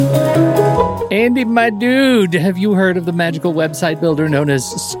Andy, my dude, have you heard of the magical website builder known as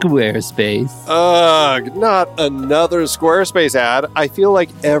Squarespace? Ugh, not another Squarespace ad. I feel like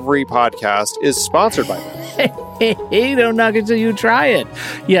every podcast is sponsored by them. Hey, don't knock it till you try it.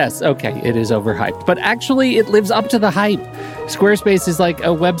 Yes, okay, it is overhyped, but actually it lives up to the hype. Squarespace is like a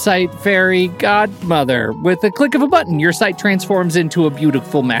website fairy godmother. With a click of a button, your site transforms into a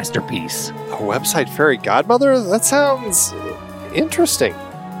beautiful masterpiece. A website fairy godmother? That sounds interesting.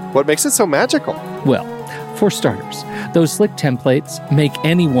 What makes it so magical? Well, for starters, those slick templates make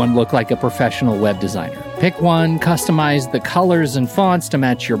anyone look like a professional web designer. Pick one, customize the colors and fonts to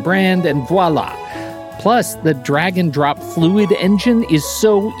match your brand, and voila. Plus, the drag-and-drop fluid engine is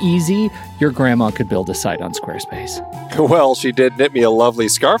so easy, your grandma could build a site on Squarespace. Well, she did knit me a lovely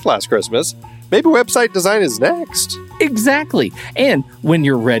scarf last Christmas. Maybe website design is next. Exactly. And when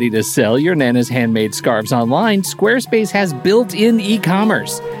you're ready to sell your Nana's handmade scarves online, Squarespace has built-in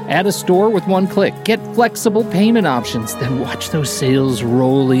e-commerce. Add a store with one click. Get flexible payment options. Then watch those sales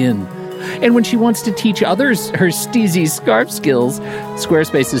roll in. And when she wants to teach others her steezy scarf skills,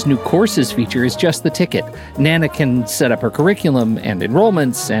 Squarespace's new courses feature is just the ticket. Nana can set up her curriculum and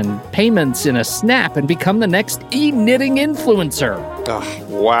enrollments and payments in a snap and become the next e-knitting influencer. Oh,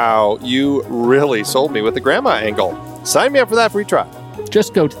 wow, you really sold me with the grandma angle. Sign me up for that free trial.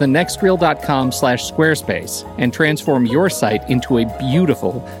 Just go to thenextreel.com/Squarespace and transform your site into a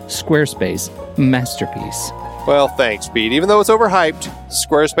beautiful Squarespace masterpiece. Well, thanks, Pete. Even though it's overhyped,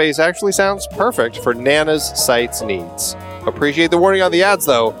 Squarespace actually sounds perfect for Nana's site's needs. Appreciate the warning on the ads,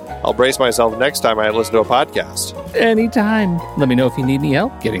 though. I'll brace myself next time I listen to a podcast. Anytime. Let me know if you need any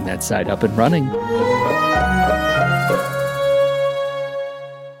help getting that site up and running.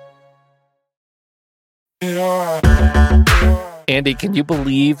 Andy, can you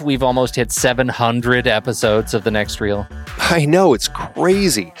believe we've almost hit 700 episodes of The Next Reel? I know, it's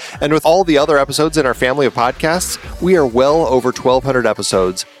crazy. And with all the other episodes in our family of podcasts, we are well over 1,200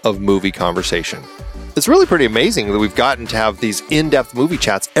 episodes of movie conversation. It's really pretty amazing that we've gotten to have these in-depth movie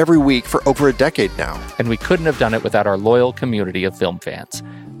chats every week for over a decade now. And we couldn't have done it without our loyal community of film fans.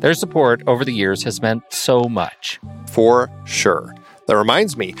 Their support over the years has meant so much. For sure. That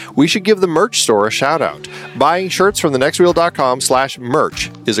reminds me, we should give the merch store a shout out. Buying shirts from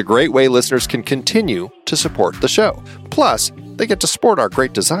thenextreel.com/merch is a great way listeners can continue to support the show. Plus, they get to sport our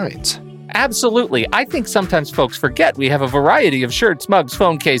great designs. Absolutely. I think sometimes folks forget we have a variety of shirts, mugs,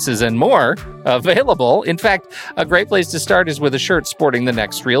 phone cases, and more available. In fact, a great place to start is with a shirt sporting the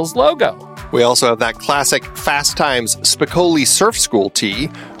Next Reel's logo. We also have that classic Fast Times Spicoli Surf School tee,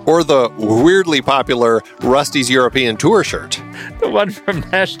 or the weirdly popular Rusty's European Tour shirt. The one from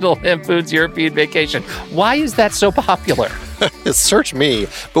National Lampoon's European Vacation. Why is that so popular? Search me,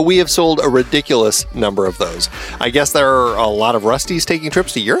 but we have sold a ridiculous number of those. I guess there are a lot of Rustys taking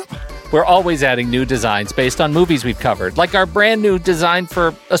trips to Europe? We're always adding new designs based on movies we've covered, like our brand new design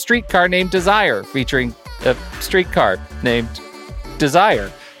for a streetcar named Desire, featuring a streetcar named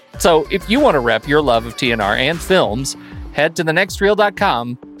Desire. So if you want to rep your love of TNR and films, head to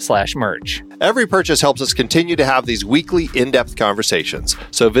thenextreel.com/merch. Every purchase helps us continue to have these weekly in-depth conversations.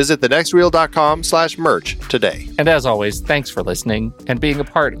 So visit thenextreel.com/merch today. And as always, thanks for listening and being a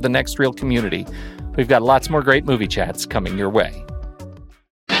part of the Next Reel community. We've got lots more great movie chats coming your way.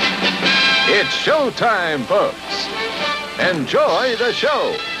 It's showtime, folks. Enjoy the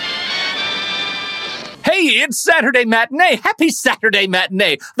show. Hey, it's Saturday Matinee. Happy Saturday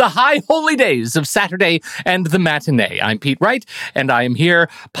Matinee. The high holy days of Saturday and the matinee. I'm Pete Wright, and I am here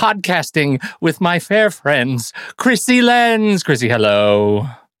podcasting with my fair friends, Chrissy Lenz. Chrissy, hello.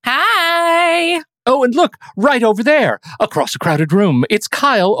 Hi. Oh, and look, right over there, across a crowded room, it's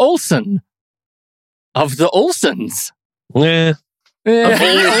Kyle Olsen of the Olsens. Yeah.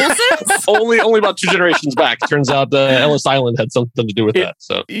 Olsens? only about 2 generations back. Turns out Ellis Island had something to do with that.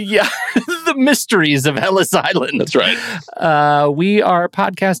 So yeah, the mysteries of Ellis Island. That's right. We are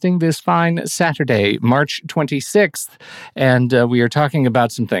podcasting this fine Saturday, March 26th, and we are talking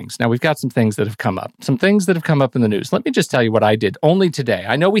about some things. Now, we've got some things that have come up. Some things that have come up in the news. Let me just tell you what I did only today.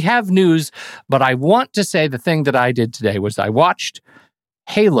 I know we have news, but I want to say the thing that I did today was I watched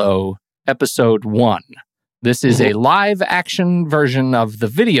Halo Episode 1. This is a live-action version of the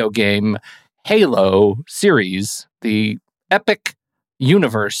video game Halo series, the epic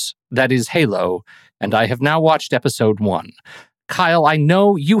universe that is Halo, and I have now watched Episode 1. Kyle, I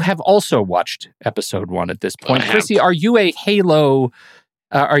know you have also watched Episode 1 at this point. Chrissy, are you a Halo,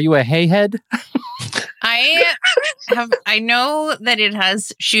 are you a hayhead? I know that it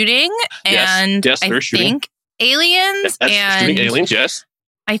has shooting, and yes, I shooting. think aliens, and shooting aliens, yes.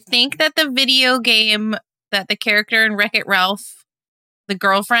 I think that the video game that the character in Wreck-It Ralph, the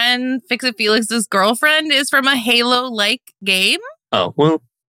girlfriend, Fix-It Felix's girlfriend, is from a Halo-like game. Oh, well.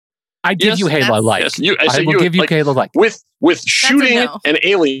 I give you Halo-like. Yes, I will give you Halo-like. With shooting and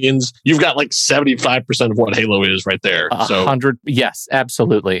aliens, you've got like 75% of what Halo is right there. 100, yes,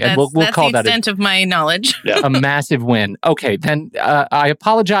 absolutely. And we'll call that the extent of my knowledge. A massive win. Okay, then I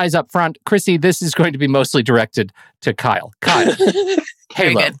apologize up front. Chrissy, this is going to be mostly directed to Kyle. Kyle,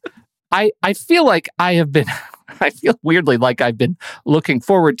 Halo. I feel like I feel weirdly like I've been looking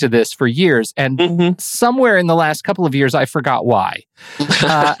forward to this for years, and somewhere in the last couple of years, I forgot why.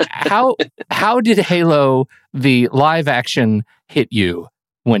 How did Halo, the live action, hit you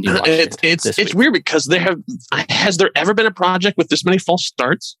when you watched it? It's weird because has there ever been a project with this many false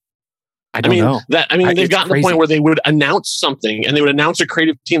starts? I don't know. They've gotten to the point where they would announce something and they would announce a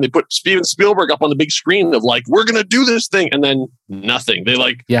creative team. They put Steven Spielberg up on the big screen of like, we're going to do this thing. And then nothing.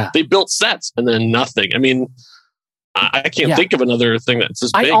 They built sets and then nothing. I mean, I can't think of another thing that's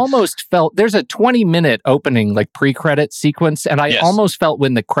as big. I almost felt there's a 20-minute opening, like pre-credit sequence, and I almost felt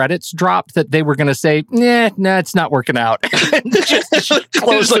when the credits dropped that they were going to say, nah, it's not working out. just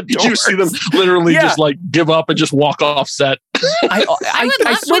close the doors. You see them literally just like give up and just walk off set. I would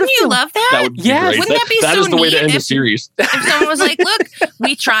love. Wouldn't you love that? That would be great. Wouldn't that be so neat? That is the way to end the series. If someone was like, "Look,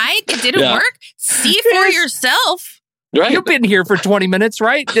 we tried, it didn't work. See for yourself." Right. You've been here for 20 minutes,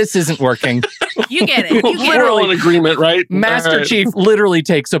 right? This isn't working. You get it. We're all in agreement, right? Master Chief literally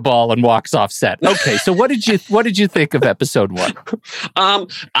takes a ball and walks off set. Okay, so what did you think of episode 1?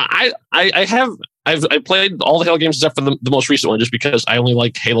 I've played all the Halo games except for the most recent one, just because I only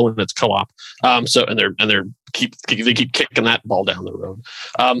like Halo and its co-op. They keep kicking that ball down the road.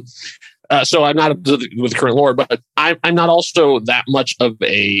 So I'm not up to with the current lore, but I'm not also that much of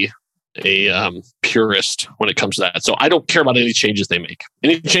a purist when it comes to that. So I don't care about any changes they make.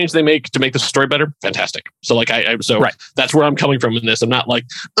 Any change they make to make the story better, fantastic. So like that's where I'm coming from in this. I'm not like,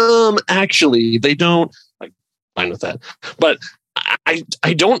 actually they don't, like, fine with that. But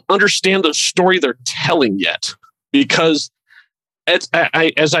I don't understand the story they're telling yet, because as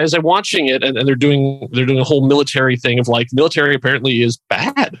I'm watching it and they're doing a whole military thing of like, military apparently is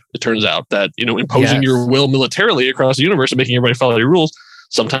bad. It turns out that, imposing your will militarily across the universe and making everybody follow your rules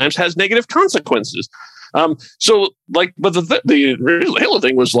sometimes has negative consequences. So like, but the original Halo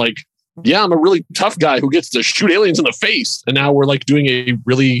thing was like, yeah, I'm a really tough guy who gets to shoot aliens in the face. And now we're like doing a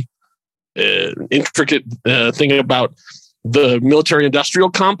really intricate thing about the military industrial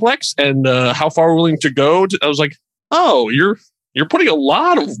complex and how far we're willing to go. I was like, oh, you're putting a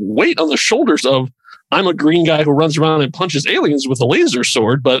lot of weight on the shoulders of, I'm a green guy who runs around and punches aliens with a laser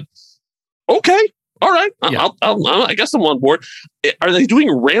sword, but okay. All right, I guess I'm on board. Are they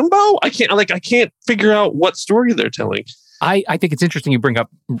doing Rambo? I can't figure out what story they're telling. I think it's interesting you bring up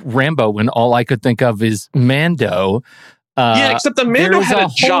Rambo when all I could think of is Mando. Except that Mando had a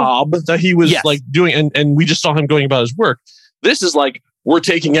job that he was like doing, and we just saw him going about his work. This is like, we're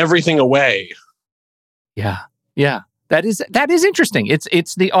taking everything away. Yeah. That is interesting.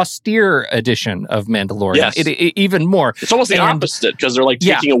 It's the austere edition of Mandalorian. Yes. It even more. It's almost the opposite, because they're like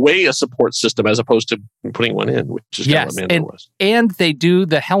taking away a support system as opposed to putting one in, which is kind of what Mandalorian was. And they do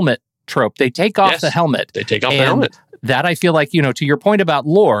the helmet trope. They take off the helmet. They take off the helmet. That I feel like, to your point about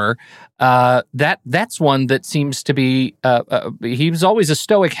lore, that's one that seems to be, he was always a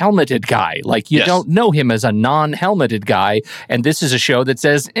stoic helmeted guy. Like, you don't know him as a non-helmeted guy. And this is a show that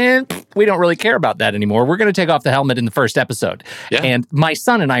says, we don't really care about that anymore. We're going to take off the helmet in the first episode. Yeah. And my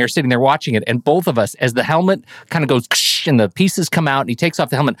son and I are sitting there watching it, and both of us, as the helmet kind of goes and the pieces come out and he takes off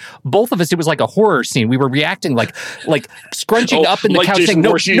the helmet, both of us, it was like a horror scene. We were reacting like scrunching up in the couch saying,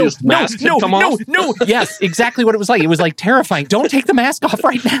 no. Yes, exactly what it was like. It was like terrifying. Don't take the mask off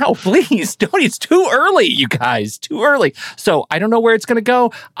right now, please. Don't. It's too early, you guys. Too early. So I don't know where it's going to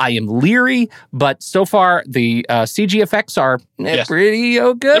go. I am leery, but so far the CG effects are pretty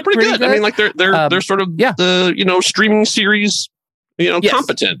good. They're pretty good. I mean, like they're sort of the streaming series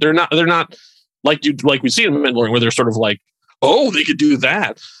competent. They're not like we see in Mandalorian where they're sort of like, oh, they could do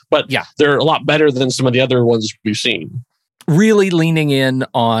that. But they're a lot better than some of the other ones we've seen. Really leaning in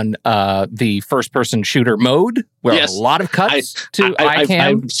on the first-person shooter mode, where a lot of cuts to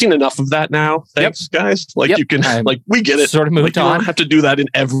ICAM. I've seen enough of that now. Thanks, guys. Like you can, we get it. Sort of moved on. You don't have to do that in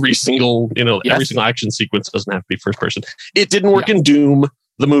every single, every single action sequence doesn't have to be first-person. It didn't work in Doom,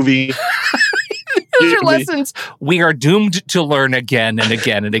 the movie. Those are lessons we are doomed to learn again and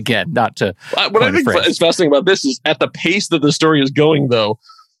again and again. Not to. What I think is fascinating about this is at the pace that the story is going, though.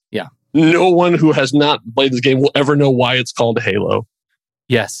 Yeah. No one who has not played this game will ever know why it's called Halo.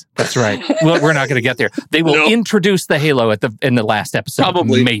 Yes, that's right. Well, we're not going to get there. They will introduce the Halo in the last episode.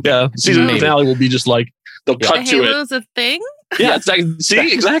 Probably, maybe. Yeah. Season finale will be just like they'll cut to it. Halo's a thing. Yeah, it's like,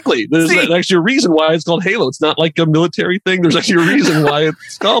 see, exactly. There's actually a reason why it's called Halo. It's not like a military thing. There's actually a reason why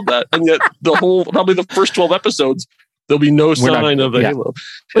it's called that. And yet probably the first 12 episodes, there'll be no sign of the Halo.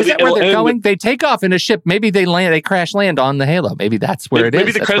 Is that where they're going? They take off in a ship. Maybe they crash land on the Halo. Maybe that's where it is.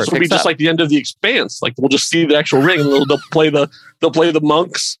 Maybe the credits will be just like the end of The Expanse. Like we'll just see the actual ring, and they'll play the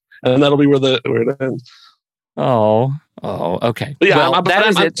monks, and that'll be where it ends. Oh, okay. But yeah,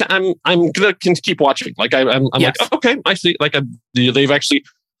 I'm gonna keep watching. Like I'm like, okay, I see. Like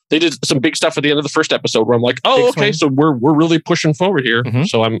they did some big stuff at the end of the first episode where I'm like, oh, okay, so we're really pushing forward here. Mm-hmm.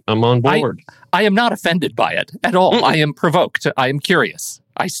 So I'm on board. I am not offended by it at all. Mm-mm. I am provoked. I am curious.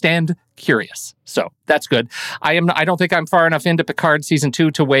 I stand curious. So that's good. I don't think I'm far enough into Picard season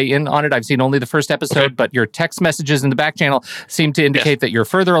 2 to weigh in on it. I've seen only the first episode, but your text messages in the back channel seem to indicate that you're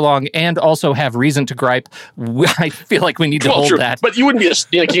further along and also have reason to gripe. I feel like we need to hold that. But you wouldn't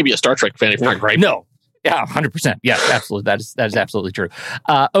be can't be a Star Trek fan if you're not griping. No. Yeah, 100%. Yes, absolutely. That is absolutely true.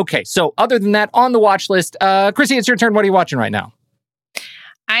 Okay, so other than that, on the watch list, Chrissy, it's your turn. What are you watching right now?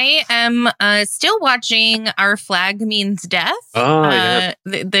 I am still watching Our Flag Means Death. Yeah.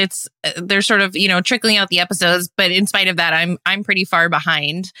 They're sort of trickling out the episodes, but in spite of that, I'm pretty far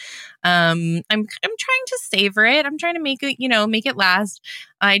behind. I'm trying to savor it. I'm trying to make it last.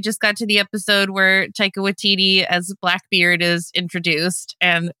 I just got to the episode where Taika Waititi as Blackbeard is introduced,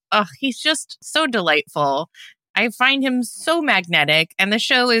 and he's just so delightful. I find him so magnetic, and the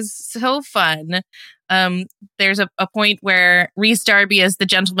show is so fun. There's a point where Rhys Darby as the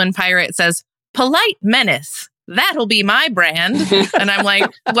gentleman pirate says, "Polite menace. That'll be my brand." And I'm like,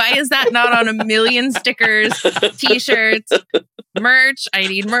 why is that not on a million stickers, t-shirts, merch? I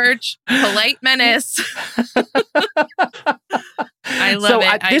need merch. Polite menace. I love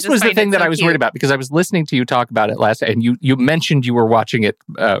it. This was the thing that I was worried about, because I was listening to you talk about it last night, and you mentioned you were watching it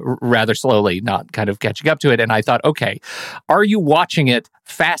rather slowly, not kind of catching up to it. And I thought, okay, are you watching it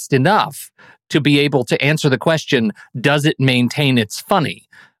fast enough to be able to answer the question, does it maintain its funny?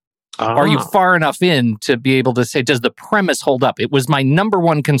 Are you far enough in to be able to say, does the premise hold up? It was my number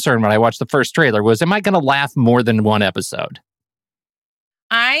one concern when I watched the first trailer was, am I going to laugh more than one episode?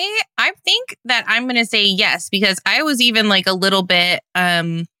 I think that I'm going to say yes, because I was even like a little bit,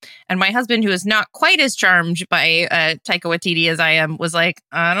 and my husband, who is not quite as charmed by Taika Waititi as I am, was like,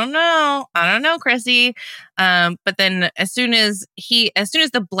 I don't know, Chrissy. But then as soon as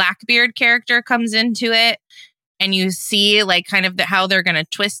the Blackbeard character comes into it, and you see like kind of how they're going to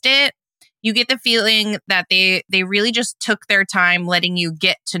twist it, you get the feeling that they really just took their time letting you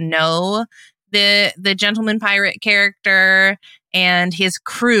get to know the gentleman pirate character and his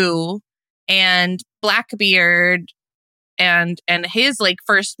crew and Blackbeard and his like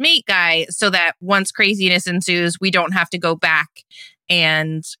first mate guy, so that once craziness ensues, we don't have to go back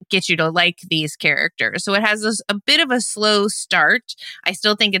and get you to like these characters. So it has a bit of a slow start. I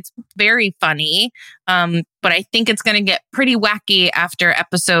still think it's very funny, but I think it's going to get pretty wacky after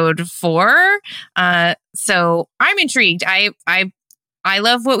episode 4. So I'm intrigued. I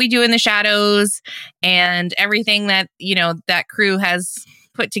love what we do in the shadows and everything that that crew has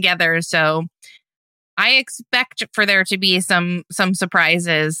put together. So I expect for there to be some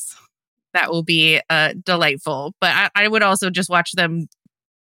surprises that will be delightful. But I would also just watch them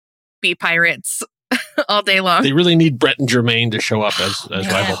be pirates all day long. They really need Brett and Jermaine to show up as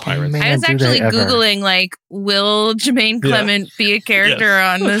rival pirates. I was actually Googling, like, will Jermaine Clement be a character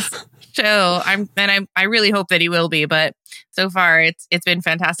on this show? I really hope that he will be, but so far it's been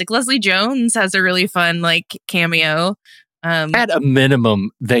fantastic. Leslie Jones has a really fun like cameo. At a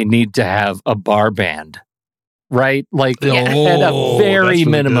minimum, they need to have a bar band, right? Like at a very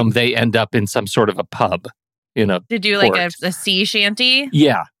minimum, really they end up in some sort of a pub, to do like a sea shanty.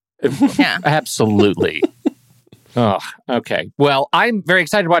 Yeah, absolutely. Oh, okay. Well, I'm very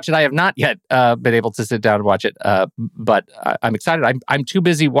excited to watch it. I have not yet been able to sit down and watch it, but I'm excited. I'm too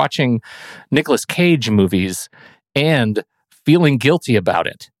busy watching Nicolas Cage movies and feeling guilty about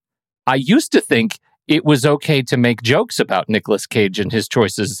it. I used to think it was okay to make jokes about Nicolas Cage and his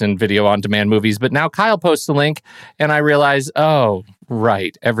choices in video-on-demand movies, but now Kyle posts a link, and I realize, oh,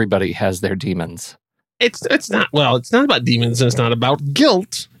 right, everybody has their demons. It's not about demons, and it's not about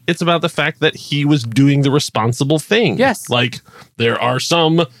guilt. It's about the fact that he was doing the responsible thing. Yes. Like, there are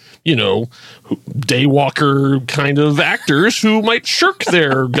some, daywalker kind of actors who might shirk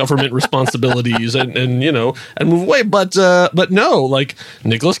their government responsibilities and move away. But no, like,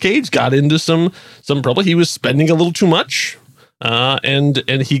 Nicolas Cage got into some trouble. He was spending a little too much. And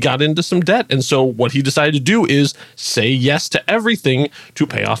he got into some debt. And so what he decided to do is say yes to everything to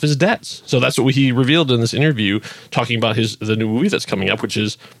pay off his debts. So that's what he revealed in this interview, talking about the new movie that's coming up, which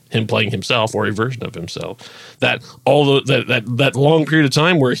is him playing himself or a version of himself. That that long period of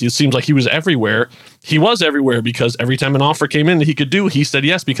time where he seems like he was everywhere, he was everywhere because every time an offer came in that he could do, he said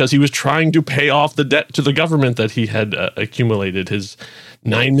yes because he was trying to pay off the debt to the government that he had accumulated, his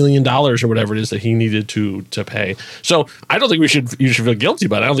 $9 million or whatever it is that he needed to pay. So I don't think you should feel guilty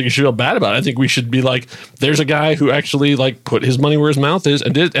about it. I don't think you should feel bad about it. I think we should be like, there's a guy who actually like put his money where his mouth is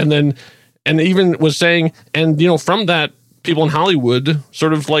and did, and even was saying, and from that, people in Hollywood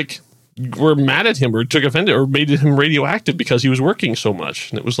sort of like were mad at him or took offense or made him radioactive because he was working so much.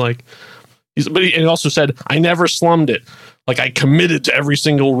 And it was like, he also said, I never slummed it. Like I committed to every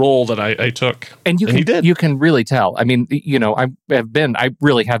single role that I took. And he did. You can really tell. I mean, I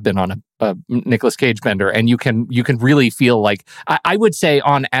really have been on a Nicolas Cage bender, and you can really feel like, I would say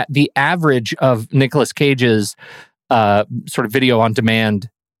on the average of Nicolas Cage's sort of video on demand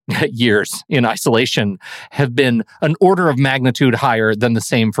years in isolation have been an order of magnitude higher than the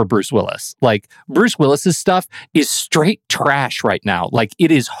same for Bruce Willis. Like Bruce Willis's stuff is straight trash right now. Like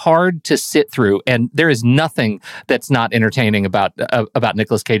it is hard to sit through, and there is nothing that's not entertaining about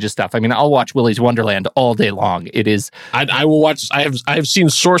Nicolas Cage's stuff. I mean, I'll watch Willy's Wonderland all day long. It is. I will watch. I have seen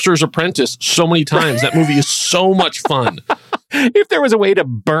Sorcerer's Apprentice so many times. That movie is so much fun. If there was a way to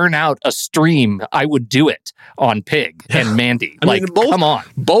burn out a stream, I would do it on Pig and Mandy. Come on.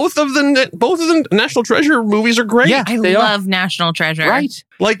 Both of the National Treasure movies are great. Yeah, I love National Treasure. Right.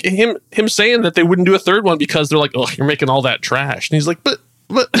 Like him saying that they wouldn't do a third one because they're like, oh, you're making all that trash. And he's like, but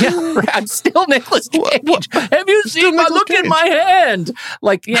yeah, right. I'm still Nicolas Cage. Have you seen my look in my hand?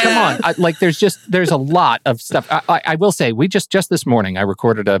 Like, come on. There's a lot of stuff. I will say, we just this morning, I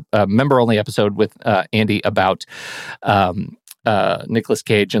recorded a member-only episode with Andy about Nicolas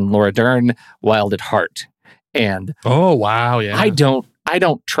Cage and Laura Dern, Wild at Heart. And oh, wow, yeah. I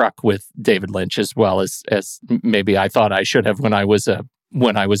don't truck with David Lynch as well as maybe I thought I should have when I was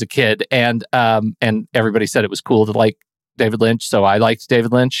a kid. And everybody said it was cool to like David Lynch, so I liked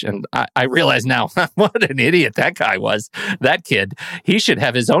David Lynch, and I realize now what an idiot that guy was. That kid, he should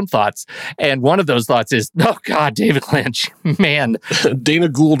have his own thoughts, and one of those thoughts is, oh God, David Lynch, man. Dana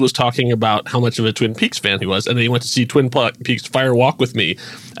Gould was talking about how much of a Twin Peaks fan he was, and then he went to see Twin Peaks Fire Walk with Me,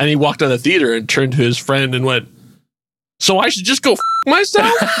 and he walked out of the theater and turned to his friend and went, so I should just go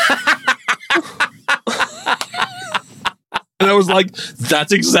myself? And I was like,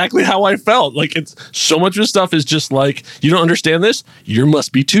 that's exactly how I felt. Like, it's so much of the stuff is just like, you don't understand this? You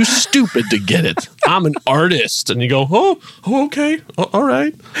must be too stupid to get it. I'm an artist. And you go, oh okay. All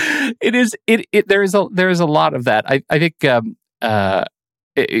right. There is a lot of that. I think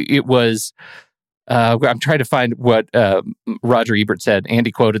it was, I'm trying to find what Roger Ebert said.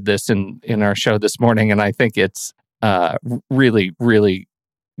 Andy quoted this in our show this morning, and I think it's really, really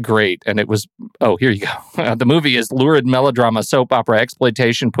great. And it was, here you go. The movie is lurid melodrama, soap opera,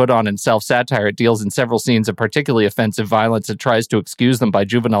 exploitation, put on, and self-satire. It deals in several scenes of particularly offensive violence and tries to excuse them by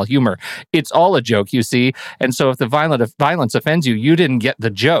juvenile humor. It's all a joke, you see. And so if the violence offends you, you didn't get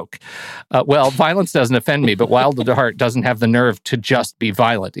the joke. Violence doesn't offend me, but Wild at Heart doesn't have the nerve to just be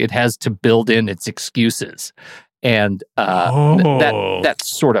violent. It has to build in its excuses. And that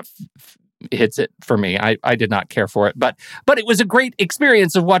sort of hits it for me. I did not care for it, but it was a great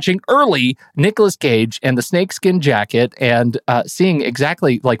experience of watching early Nicolas Cage and the snakeskin jacket and seeing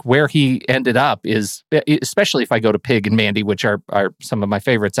exactly like where he ended up is, especially if I go to Pig and Mandy, which are some of my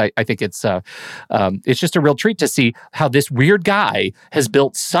favorites. I think it's just a real treat to see how this weird guy has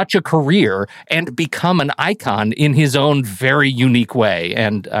built such a career and become an icon in his own very unique way.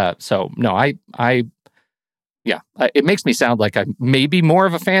 And it makes me sound like I'm maybe more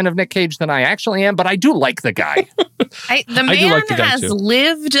of a fan of Nick Cage than I actually am, but I do like the guy. The man has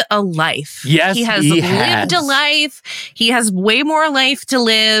lived a life. Yes, he has lived a life. He has way more life to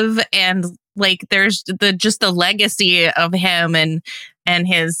live, and like there's the legacy of him and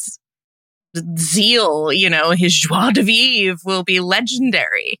his zeal. His joie de vivre will be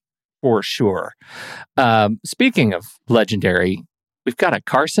legendary for sure. Speaking of legendary, we've got a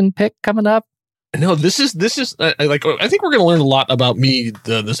Carson pick coming up. No, this is I think we're going to learn a lot about me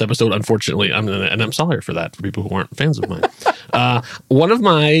this episode. Unfortunately, and I'm sorry for that for people who aren't fans of mine. One of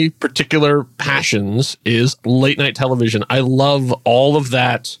my particular passions is late night television. I love all of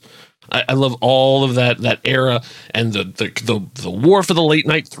that. I love all of that era and the war for the late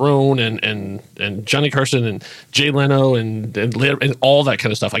night throne and Johnny Carson and Jay Leno and all that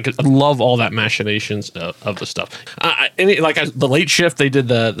kind of stuff. I love all that machinations of the stuff. The Late Shift, they did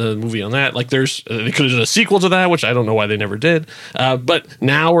the movie on that. Like they could have done a sequel to that, which I don't know why they never did. But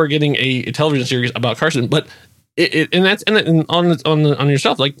now we're getting a television series about Carson. But on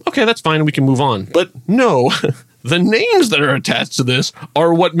yourself, like, okay, that's fine, we can move on. But no. the names that are attached to this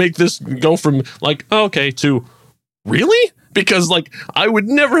are what make this go from like, okay, to really? Because like I would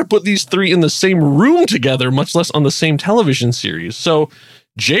never have put these three in the same room together, much less on the same television series. So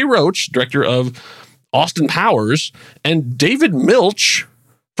Jay Roach, director of Austin Powers, and David Milch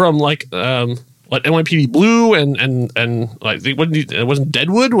from like NYPD Blue and like it wasn't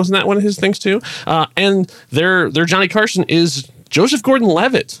Deadwood, wasn't that one of his things too? And their Johnny Carson is Joseph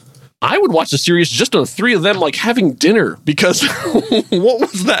Gordon-Levitt. I would watch the series just on three of them, like having dinner, because what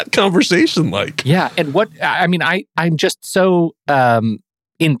was that conversation like? Yeah, and I'm just so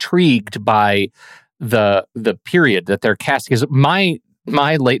intrigued by the period that they're casting. Because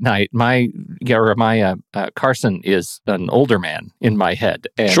my late night, my Carson is an older man in my head.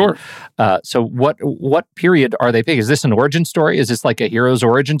 And, sure. So what period are they picking? Is this an origin story? Is this like a hero's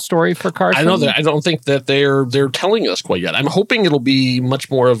origin story for Carson? I know that. I don't think that they're telling us quite yet. I'm hoping it'll be much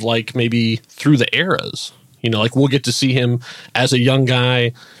more of like maybe through the eras. Like we'll get to see him as a young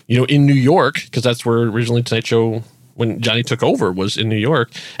guy, in New York, because that's where originally Tonight Show, when Johnny took over, was in New York,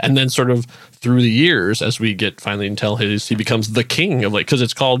 and then sort of through the years as we get finally until he becomes the king of because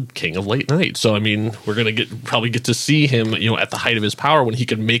it's called King of Late Night. So I mean, we're gonna probably get to see him, at the height of his power when he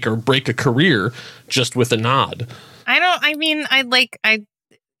can make or break a career just with a nod.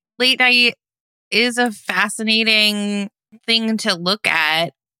 Late Night is a fascinating thing to look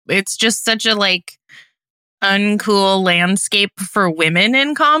at. It's just such a uncool landscape for women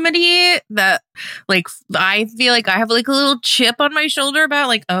in comedy that I feel like I have a little chip on my shoulder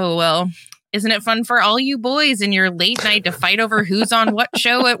about oh well, isn't it fun for all you boys in your late night to fight over who's on what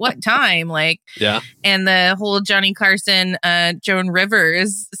show at what time? Yeah. And the whole Johnny Carson, Joan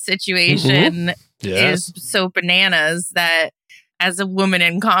Rivers situation is so bananas that as a woman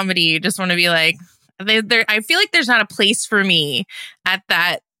in comedy, you just want to be I feel like there's not a place for me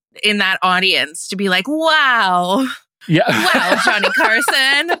in that audience to be wow. Yeah. Wow, Johnny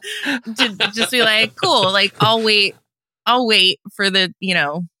Carson. To just be cool. I'll wait for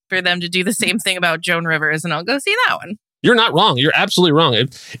for them to do the same thing about Joan Rivers, and I'll go see that one. You're not wrong. You're absolutely wrong.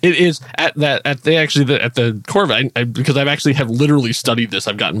 It is at the core of it, because I've actually have literally studied this.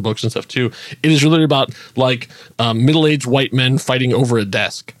 I've gotten books and stuff too. It is really about middle-aged white men fighting over a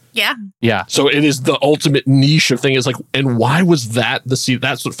desk. Yeah. Yeah. So it is the ultimate niche of thing. Is and why was that the seat?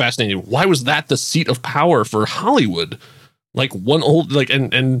 That's what fascinated me. Why was that the seat of power for Hollywood? One old,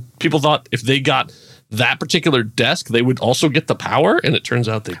 and people thought if they got that particular desk, they would also get the power, and it turns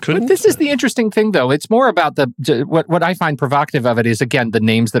out they couldn't. But this is the interesting thing, though. It's more about what I find provocative of it is, again, the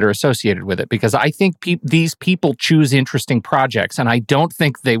names that are associated with it, because I think these people choose interesting projects, and I don't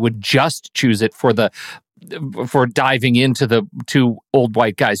think they would just choose it for diving into the two old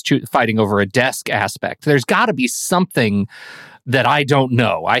white guys fighting over a desk aspect. There's got to be something that I don't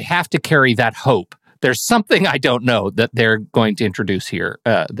know. I have to carry that hope. There's something I don't know that they're going to introduce here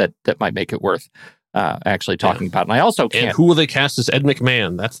that might make it worth actually talking about. And I also can't. And who will they cast as Ed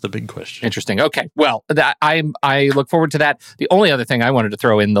McMahon? That's the big question. Interesting. Okay. Well, I look forward to that. The only other thing I wanted to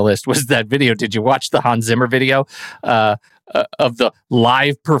throw in the list was that video. Did you watch the Hans Zimmer video of the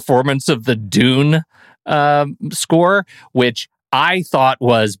live performance of the Dune score, which I thought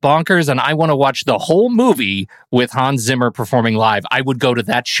was bonkers, and I want to watch the whole movie with Hans Zimmer performing live. I would go to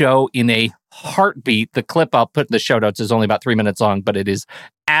that show in a heartbeat. The clip I'll put in the show notes is only about 3 minutes long, but it is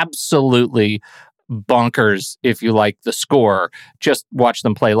absolutely bonkers if you like the score. Just watch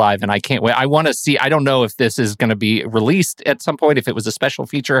them play live, and I can't wait. I want to see. I don't know if this is going to be released at some point, if it was a special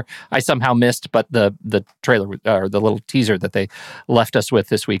feature I somehow missed, but the trailer or the little teaser that they left us with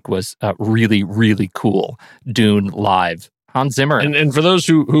this week was really, really cool. Dune live. Hans Zimmer. And for those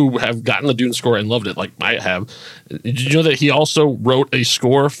who have gotten the Dune score and loved it, like I have, did you know that he also wrote a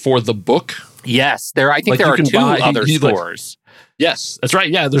score for the book? Yes, I think there are two other scores. Yes, that's right.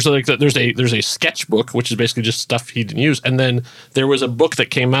 Yeah, there's a sketchbook, which is basically just stuff he didn't use, and then there was a book that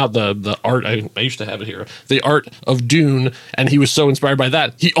came out, the art. I used to have it here, the art of Dune, and he was so inspired by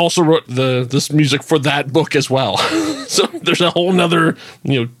that, he also wrote this music for that book as well. So there's a whole nother,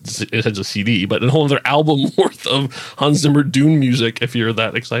 it has a CD, but a whole other album worth of Hans Zimmer Dune music if you're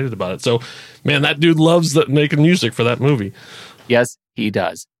that excited about it. So, man, that dude loves making music for that movie. Yes, he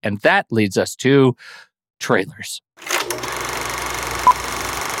does, and that leads us to trailers.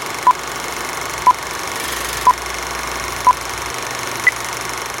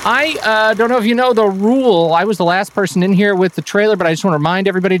 I don't know if you know the rule. I was the last person in here with the trailer, but I just want to remind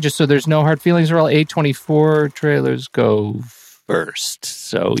everybody, just so there's no hard feelings, all A24 trailers go first.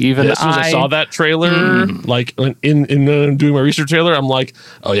 So even as soon as I saw that trailer, in doing my research trailer, I'm like,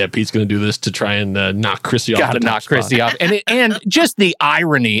 oh yeah, Pete's going to do this to try and knock Chrissy off. Got to knock Chrissy off. And just the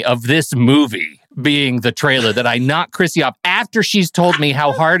irony of this movie being the trailer, that I knock Chrissy off after she's told me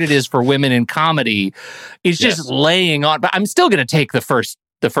how hard it is for women in comedy, is just laying on. But I'm still going to take the first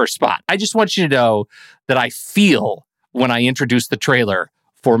spot. I just want you to know that I feel when I introduce the trailer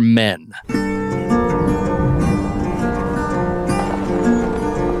for Men.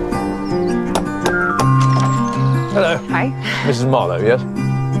 Hello. Hi. Mrs. Marlowe, yes?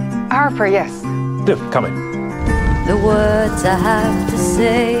 Harper, yes. Do, come in. The words I have to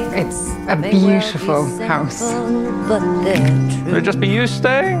say. It's a beautiful house. But they're Will true. it just be you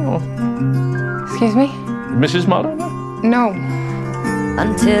staying, or Excuse me? Mrs. Marlowe? No? No.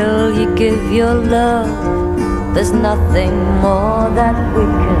 Until you give your love, there's nothing more that we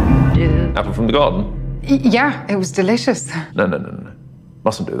can do. Apple from the garden? Yeah, it was delicious. No.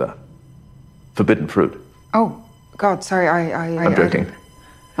 Mustn't do that. Forbidden fruit. Oh, God, sorry, I'm joking.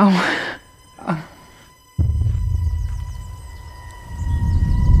 Oh.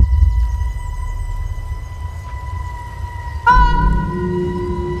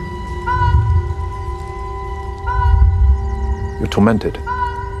 You're tormented.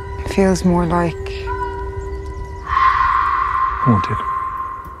 It feels more like... Haunted.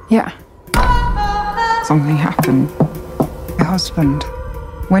 Yeah. Something happened. My husband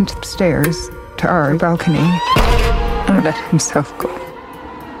went upstairs to our balcony and let himself go.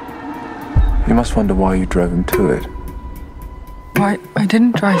 You must wonder why you drove him to it. Why, I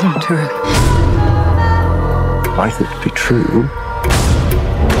didn't drive him to it. I thought it'd be true.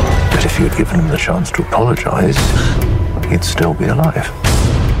 But if you had given him the chance to apologize, he'd still be alive.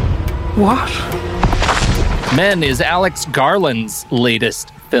 What? Men is Alex Garland's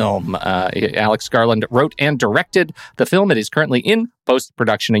latest film. Alex Garland wrote and directed the film. It is currently in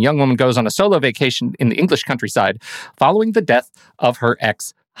post-production. A young woman goes on a solo vacation in the English countryside following the death of her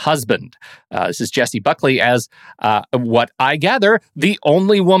ex-husband. This is Jessie Buckley as, what I gather, the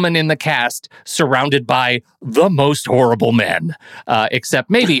only woman in the cast surrounded by the most horrible men, except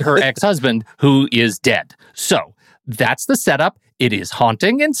maybe her ex-husband, who is dead. So that's the setup. It is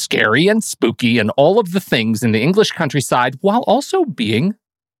haunting and scary and spooky and all of the things in the English countryside while also being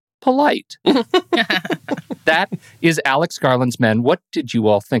polite. That is Alex Garland's Men. What did you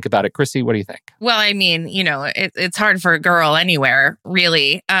all think about it? Chrissy, what do you think? Well, I mean, it's hard for a girl anywhere,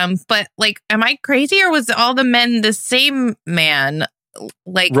 really. But like, am I crazy, or was all the men the same man?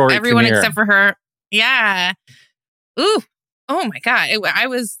 Like Rory everyone Kinnear. except for her? Yeah. Ooh. Oh my God. I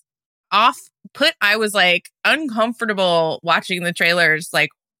was off put. I was like uncomfortable watching the trailers. Like,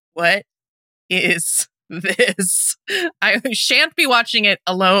 what is this? I shan't be watching it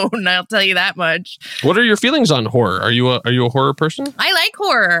alone. I'll tell you that much. What are your feelings on horror? Are you a horror person? I like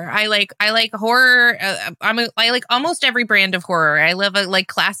horror. I like horror. I like almost every brand of horror. I love a like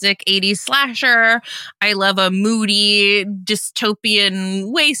classic 80s slasher. I love a moody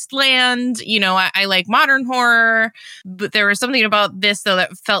dystopian wasteland. I like modern horror. But there was something about this though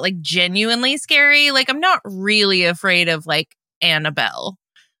that felt like genuinely scary. Like I'm not really afraid of like Annabelle.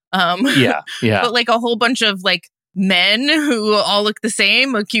 Yeah. But like a whole bunch of like men who all look the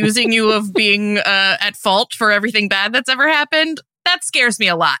same, accusing you of being at fault for everything bad that's ever happened. That scares me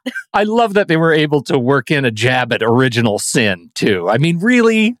a lot. I love that they were able to work in a jab at original sin, too. I mean,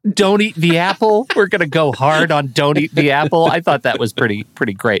 really? Don't eat the apple? We're going to go hard on don't eat the apple? I thought that was pretty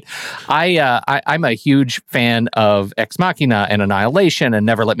great. I'm a huge fan of Ex Machina and Annihilation and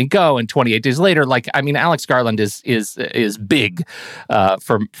Never Let Me Go and 28 Days Later. Like, I mean, Alex Garland is big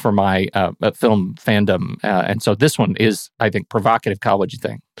for my film fandom. And so this one is, I think, provocative. Kyle, what'd you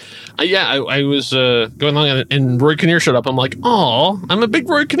think? I was going along and Roy Kinnear showed up. I'm like, oh, I'm a big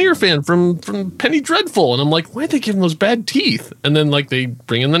Roy Kinnear fan from Penny Dreadful. And I'm like, why'd they give him those bad teeth? And then like they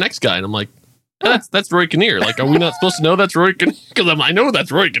bring in the next guy and I'm like, that's Roy Kinnear. Like, are we not supposed to know that's Roy Kinnear? Because I know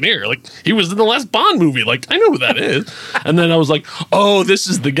that's Roy Kinnear. Like, he was in the last Bond movie. Like, I know who that is. And then I was like, oh, this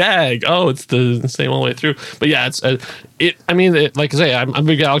is the gag. Oh, it's the same all the way through. But yeah, like I say, I'm a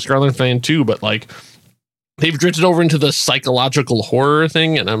big Alex Garland fan too, but like, they've drifted over into the psychological horror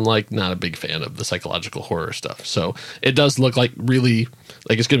thing, and I'm like not a big fan of the psychological horror stuff. So it does look like really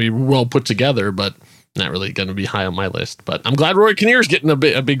like it's going to be well put together, but not really going to be high on my list. But I'm glad Roy Kinnear's getting a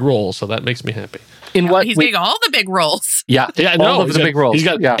big role, so that makes me happy. In what he's getting all the big roles. Yeah, all of the big roles. He's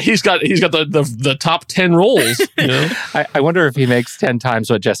got the top 10 roles. I wonder if he makes 10 times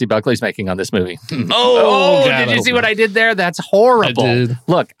what Jessie Buckley's making on this movie. Oh, God, did you see what I did there? That's horrible. I did.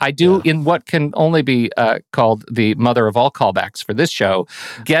 Look, I do in what can only be called the mother of all callbacks for this show.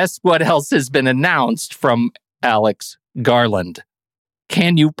 Guess what else has been announced from Alex Garland?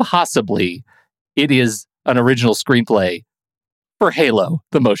 Can you possibly? It is an original screenplay for Halo,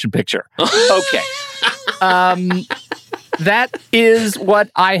 the motion picture. Okay. that is what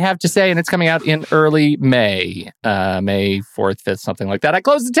I have to say, and it's coming out in early May. May 4th, 5th, something like that. I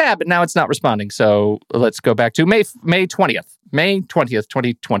closed the tab, but now it's not responding. So let's go back to May 20th. May 20th,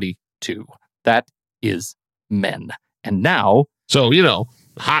 2022. That is Men. And now... So,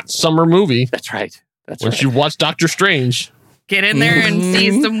 hot summer movie. That's right. Once you watch Doctor Strange. Get in there and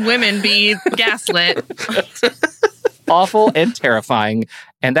see some women be gaslit. Awful and terrifying.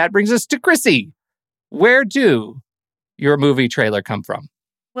 And that brings us to Chrissy. Where do your movie trailer come from?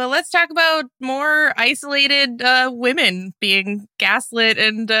 Well, let's talk about more isolated women being gaslit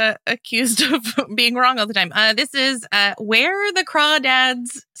and accused of being wrong all the time. This is Where the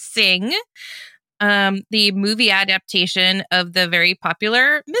Crawdads Sing, the movie adaptation of the very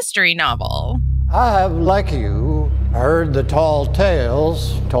popular mystery novel. I have, like you, heard the tall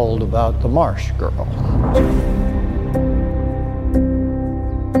tales told about the Marsh Girl.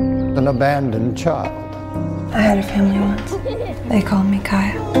 An abandoned child. I had a family once. They called me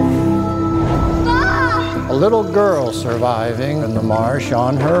Kaya. A little girl surviving in the marsh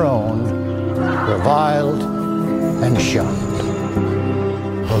on her own, reviled and shunned.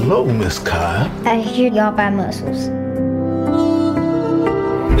 Hello, Miss Kaya. I hear y'all buy mussels.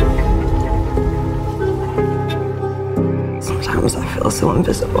 Sometimes I feel so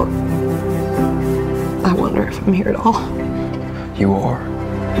invisible. I wonder if I'm here at all. You are.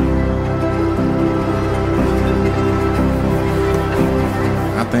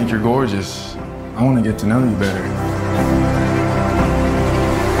 I think you're gorgeous. I want to get to know you better.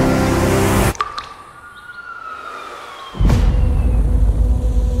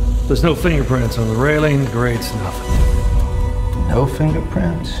 There's no fingerprints on the railing. The grate's nothing. No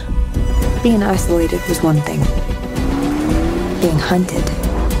fingerprints? Being isolated was one thing. Being hunted,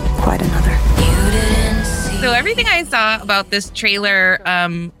 quite another. So everything I saw about this trailer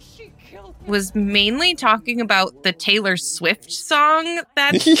was mainly talking about the Taylor Swift song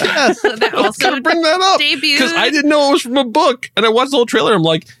that, yes, that also bring that up debuted. Because I didn't know it was from a book, and I watched the whole trailer. I'm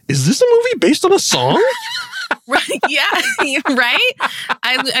like, is this a movie based on a song? Right? Yeah, right.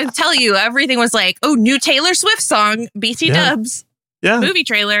 I tell you, everything was like, oh, new Taylor Swift song, BT Dubs. Yeah. Movie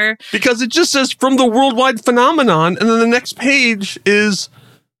trailer. Because it just says from the worldwide phenomenon, and then the next page is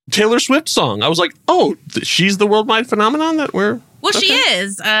Taylor Swift song. I was like, oh, she's the worldwide phenomenon that we're... Well, okay. She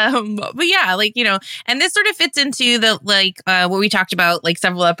is. But yeah, and this sort of fits into the, what we talked about,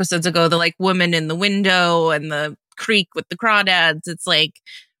 several episodes ago, the, woman in the window and the creek with the crawdads. It's,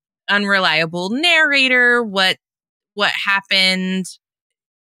 unreliable narrator. What happened?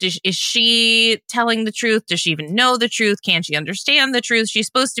 Is she telling the truth? Does she even know the truth? Can she understand the truth? She's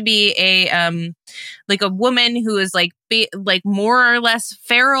supposed to be a woman who is more or less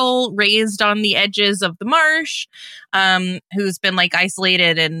feral, raised on the edges of the marsh, who's been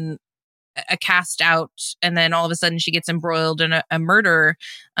isolated and cast out, and then all of a sudden she gets embroiled in a murder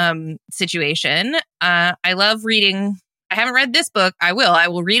situation. I love reading. I haven't read this book. I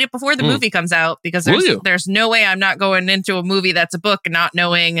will read it before the movie comes out, because there's no way I'm not going into a movie that's a book and not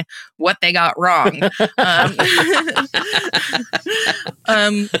knowing what they got wrong.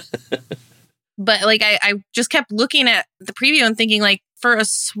 But I just kept looking at the preview and thinking, for a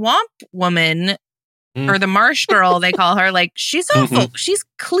swamp woman, or the marsh girl, they call her, she's awful. She's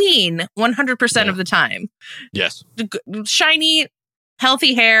clean 100% of the time. Yes. Shiny,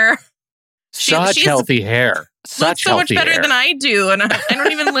 healthy hair. She's healthy hair. Looks so much better than I do, and I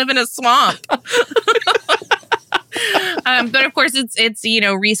don't even live in a swamp. But of course, it's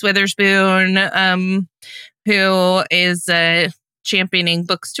Reese Witherspoon, who is championing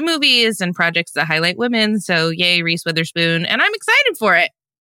books to movies and projects that highlight women. So yay, Reese Witherspoon, and I'm excited for it.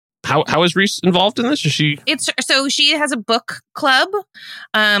 How is Reese involved in this? Is she? So she has a book club.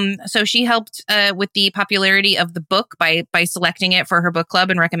 So she helped with the popularity of the book by selecting it for her book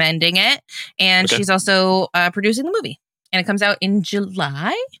club and recommending it. And she's also producing the movie. And it comes out in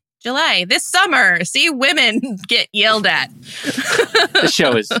July this summer. See women get yelled at. The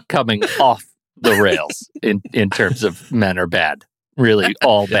show is coming off the rails in terms of men are bad. Really,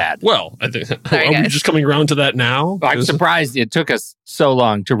 all bad. Well, I think we just coming around to that now? I'm surprised it took us so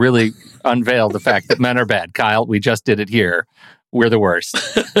long to really unveil the fact that men are bad. Kyle, we just did it here. We're the worst.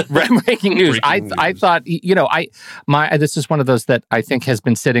 Breaking news. I thought, this is one of those that I think has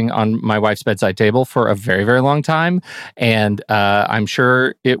been sitting on my wife's bedside table for a very, very long time. And I'm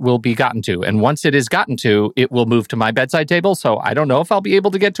sure it will be gotten to. And once it is gotten to, it will move to my bedside table. So I don't know if I'll be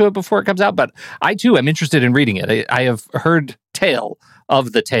able to get to it before it comes out. But I, too, am interested in reading it. I have heard tale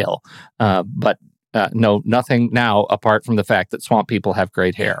of the tale. But no, nothing now apart from the fact that swamp people have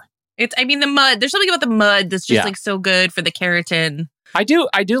great hair. The mud. There's something about the mud that's just so good for the keratin. I do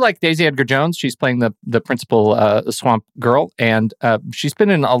like Daisy Edgar Jones. She's playing the principal swamp girl, and she's been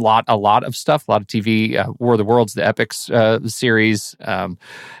in a lot of stuff, a lot of TV. War of the Worlds, the Epics series,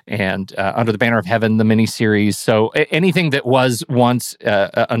 and Under the Banner of Heaven, the miniseries. So anything that was once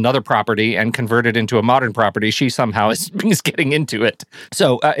another property and converted into a modern property, she somehow is getting into it.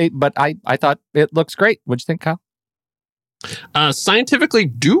 So, but I thought it looks great. What'd you think, Kyle? Scientifically,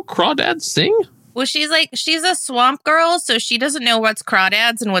 do crawdads sing? Well, she's a swamp girl, so she doesn't know what's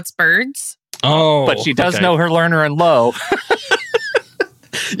crawdads and what's birds. Oh, but she does know her Lerner and Lowe.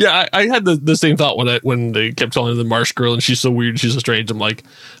 Yeah, I had the same thought when they kept calling her the Marsh Girl, and she's so weird, she's so strange. I'm like,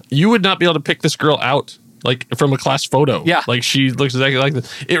 you would not be able to pick this girl out like from a class photo. Yeah, like she looks exactly like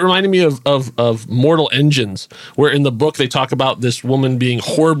this. It reminded me of Mortal Engines, where in the book they talk about this woman being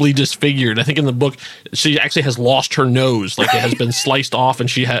horribly disfigured. I think in the book she actually has lost her nose, like it has been sliced off, and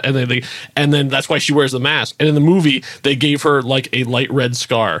and then that's why she wears the mask. And in the movie they gave her like a light red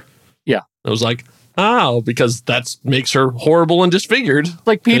scar. Yeah, I was like, oh, because that makes her horrible and disfisfigured.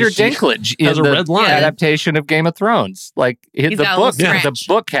 Like Peter Dinklage in the red line adaptation of Game of Thrones. Like the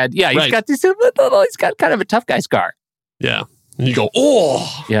book had, he's got this, he's got kind of a tough guy scar. Yeah. And you go,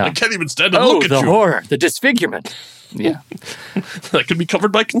 oh, yeah. I can't even stand to look at you. The horror, the disfigurement. Yeah. That could be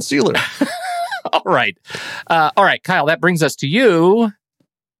covered by concealer. All right. Kyle, that brings us to you.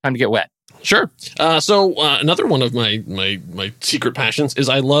 Time to get wet. Sure. So another one of my secret passions is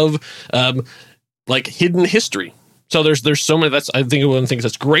I love like hidden history. So there's so many. I think one of the things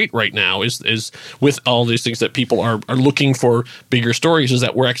that's great right now is with all these things that people are looking for bigger stories, is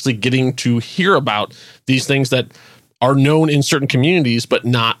that we're actually getting to hear about these things that are known in certain communities but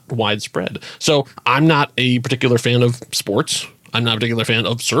not widespread. So I'm not a particular fan of sports. I'm not a particular fan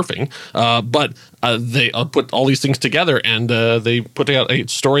of surfing, but they put all these things together, and they put out a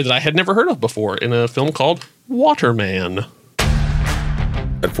story that I had never heard of before in a film called Waterman.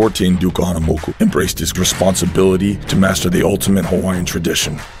 At 14, Duke Hanamoku embraced his responsibility to master the ultimate Hawaiian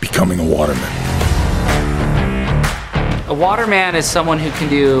tradition, becoming a waterman. A waterman is someone who can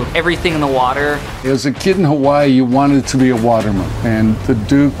do everything in the water. As a kid in Hawaii, you wanted to be a waterman, and the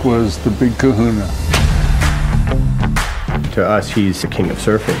Duke was the big kahuna. To us, he's the king of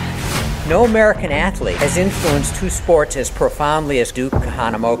surfing. No American athlete has influenced two sports as profoundly as Duke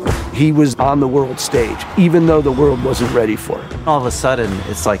Hanamoku. He was on the world stage, even though the world wasn't ready for it. All of a sudden,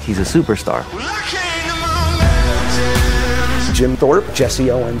 it's like he's a superstar. Jim Thorpe,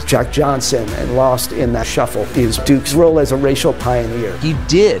 Jesse Owens, Jack Johnson, and lost in that shuffle is Duke's role as a racial pioneer. He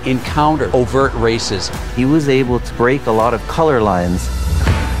did encounter overt racism. He was able to break a lot of color lines.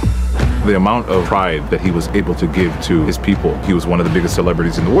 The amount of pride that he was able to give to his people. He was one of the biggest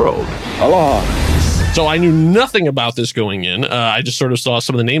celebrities in the world. Aloha. So I knew nothing about this going in. I just sort of saw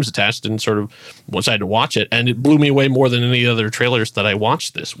some of the names attached and sort of decided to watch it. And it blew me away more than any other trailers that I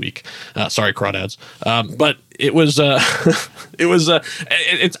watched this week. Sorry, crawdads. But it was, I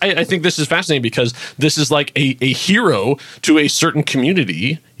think this is fascinating because this is like a hero to a certain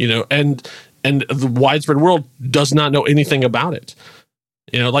community, and the widespread world does not know anything about it.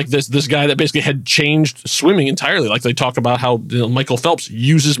 Like this guy that basically had changed swimming entirely. Like they talk about how Michael Phelps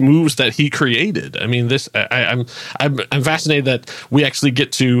uses moves that he created. I mean, I'm fascinated that we actually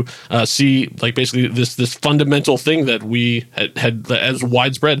get to see like basically this fundamental thing that we had as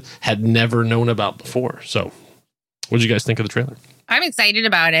widespread had never known about before. So, what did you guys think of the trailer? I'm excited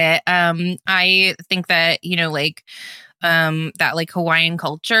about it. I think that that like Hawaiian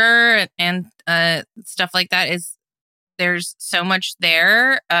culture and stuff like that there's so much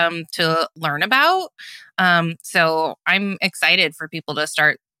there to learn about. So I'm excited for people to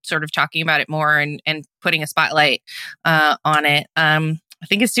start sort of talking about it more and putting a spotlight on it. I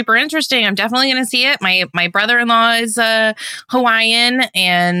think it's super interesting. I'm definitely going to see it. My brother-in-law is Hawaiian.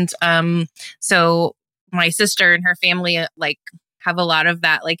 And so my sister and her family have a lot of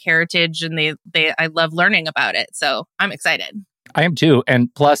that heritage, and I love learning about it. So I'm excited. I am too.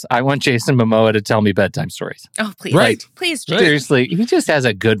 And plus, I want Jason Momoa to tell me bedtime stories. Oh, please. Right. Please, Jason. Seriously, he just has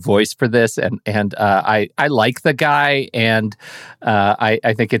a good voice for this. And I like the guy. And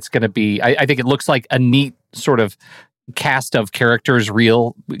I think it's going to be, I think it looks like a neat sort of cast of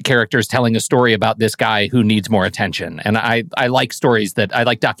real characters telling a story about this guy who needs more attention. And I like stories I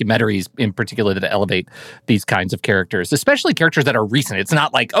like documentaries in particular that elevate these kinds of characters, especially characters that are recent. It's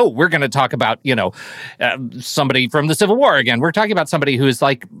not like, oh, we're going to talk about, somebody from the Civil War again. We're talking about somebody who is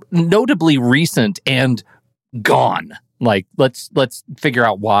notably recent and gone. Let's figure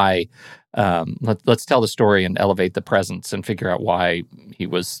out why, let's tell the story and elevate the presence and figure out why he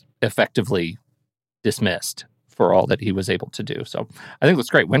was effectively dismissed for all that he was able to do. So I think that's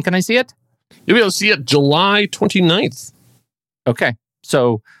great. When can I see it? You'll be able to see it July 29th. Okay.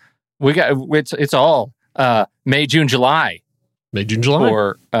 So it's all May, June, July. May, June, July.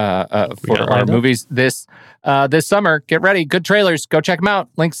 For our movies this summer. Get ready. Good trailers. Go check them out.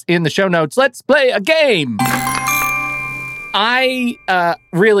 Links in the show notes. Let's play a game. I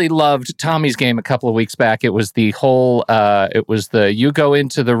really loved Tommy's game a couple of weeks back. It was the whole, you go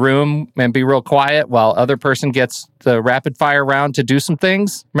into the room and be real quiet while other person gets the rapid fire round to do some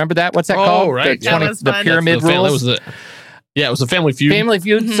things. Remember that? What's that called? Oh, right. The pyramid rules. It was a Family Feud. Family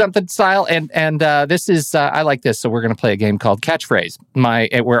Feud, something style. And this is, I like this. So we're going to play a game called Catchphrase,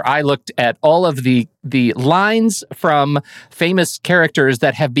 where I looked at all of the lines from famous characters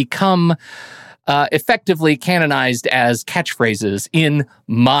that have become effectively canonized as catchphrases, in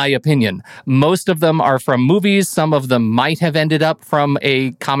my opinion. Most of them are from movies. Some of them might have ended up from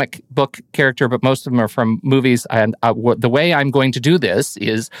a comic book character, but most of them are from movies. And the way I'm going to do this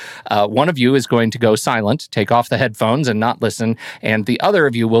is one of you is going to go silent, take off the headphones and not listen, and the other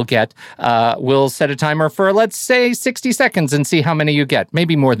of you will we'll set a timer for, let's say, 60 seconds and see how many you get.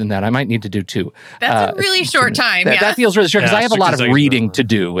 Maybe more than that. I might need to do 2. That's a really short time. That feels really short because I have a lot of reading to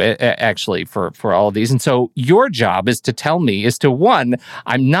do, actually, for all of these. And so your job is to tell me, one,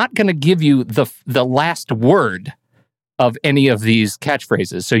 I'm not going to give you the last word of any of these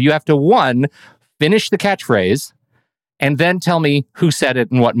catchphrases. So you have to, 1, finish the catchphrase, and then tell me who said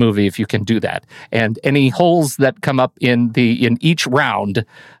it in what movie, if you can do that. And any holes that come up in each round,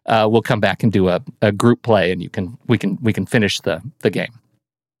 we'll come back and do a group play, and we can finish the game.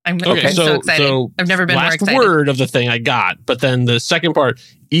 I'm so excited. So I've never been more excited. Last word of the thing I got, but then the second part,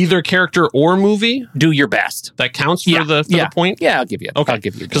 either character or movie. Do your best. That counts for the point? Yeah, I'll give you. Okay. I'll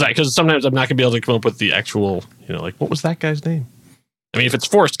give you. Because sometimes I'm not going to be able to come up with the actual, like, what was that guy's name? I mean, if it's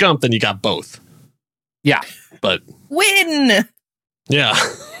Forrest Gump, then you got both. Yeah. But. Win! Yeah.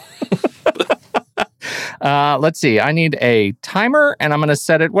 Let's see. I need a timer, and I'm going to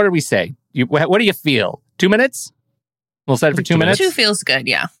set it. What did we say? What do you feel? 2 minutes? We'll set it for 2 minutes? 2 feels good,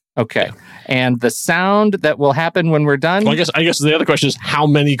 yeah. Okay. Yeah. And the sound that will happen when we're done? Well, I guess the other question is, how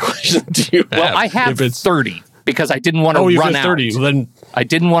many questions do you have? Well, I have 30 because I didn't want to run out. 30. Then I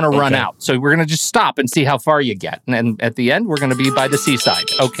didn't want to run out. So we're going to just stop and see how far you get. And then at the end, we're going to be by the seaside.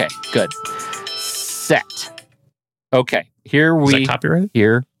 Okay, good. Set. Okay. Here we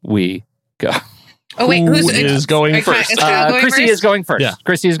go. Oh, wait, who is going first? Chrissy is going first. Yeah.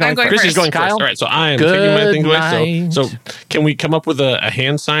 Chrissy is going first. Chrissy's going Kyle? first. All right, so I am taking my thing away. So can we come up with a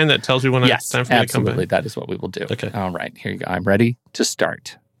hand sign that tells me when it's time for me to come back? Absolutely. That is what we will do. Okay. All right, here you go. I'm ready to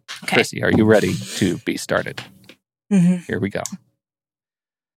start. Okay. Chrissy, are you ready to be started? Mm-hmm. Here we go.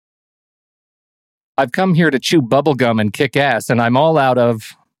 I've come here to chew bubblegum and kick ass, and I'm all out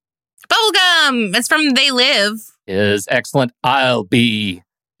of... Bubblegum! It's from They Live. Is excellent. I'll be...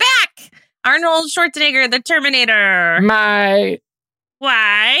 back! Arnold Schwarzenegger, the Terminator. My...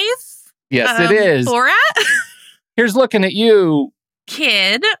 wife? Yes, it is. Borat? Here's looking at you.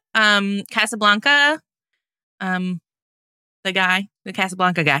 Kid. Casablanca. The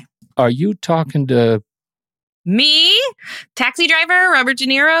Casablanca guy. Are you talking to... me? Taxi driver, Robert De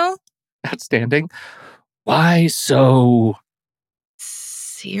Niro. Outstanding. Why so...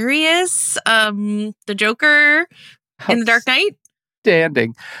 serious? The Joker in The Dark Knight.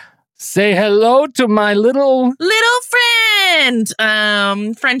 Outstanding. Say hello to my little friend.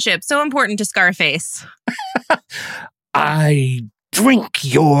 Friendship, so important to Scarface. I drink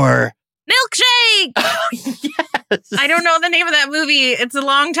your milkshake. Oh, yes. I don't know the name of that movie. It's a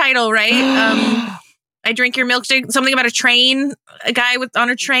long title, right? I drink your milkshake. Something about a train. A guy on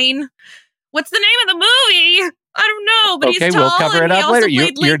a train. What's the name of the movie? I don't know, but okay, he's tall. We'll cover it up later.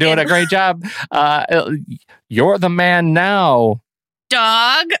 You're doing a great job. You're the man now.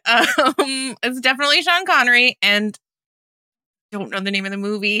 Dog. It's definitely Sean Connery, and don't know the name of the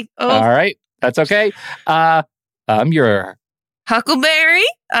movie. Oh. All right, that's okay. I'm your Huckleberry.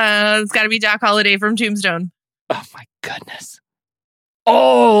 It's got to be Doc Holliday from Tombstone. Oh my goodness.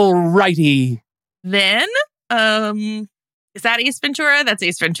 All righty. Then, is that Ace Ventura? That's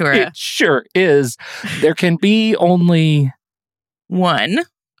Ace Ventura. It sure is. There can be only one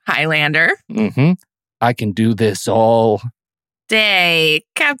Highlander. Mm-hmm. I can do this all day.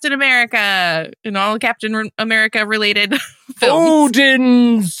 Captain America and all Captain America related films.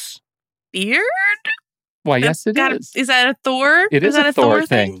 Odin's beard? Why, yes, it is. Is that a Thor? Is that a Thor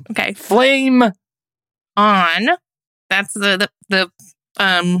thing? Okay. Flame on. That's the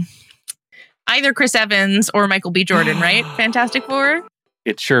either Chris Evans or Michael B. Jordan, right? Fantastic Four?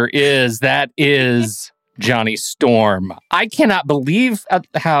 It sure is. That is Johnny Storm. I cannot believe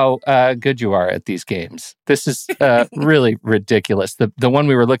how good you are at these games. This is really ridiculous. The one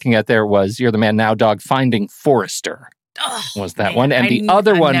we were looking at there was You're the Man Now, Dog, Finding Forrester. was that one. And the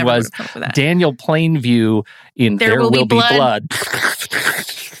other one was Daniel Plainview in There Will Be Blood.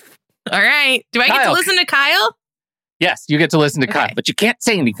 All right. Do I get to listen to Kyle? Yes, you get to listen to Kyle, but you can't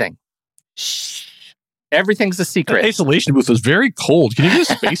say anything. Shh. Everything's a secret. That isolation booth was very cold. Can you get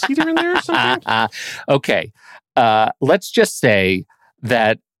a space heater in there or something? Okay. Let's just say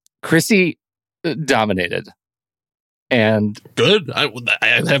that Chrissy dominated. And good. I'm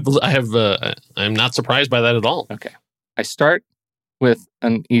not surprised by that at all. Okay. I start with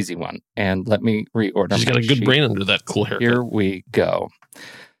an easy one, and let me reorder. She's got a good brain under that cool haircut. Here we go.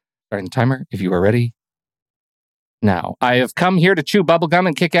 Starting the timer. If you are ready. Now, I have come here to chew bubblegum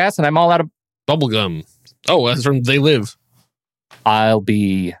and kick ass, and I'm all out of bubblegum. Oh, that's from They Live. I'll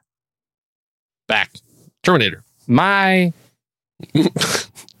be back. Terminator. My.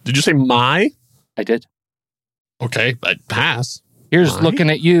 Did you say my? I did. Okay, I'd pass. Here's looking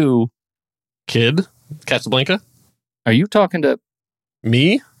at you. Kid. Casablanca. Are you talking to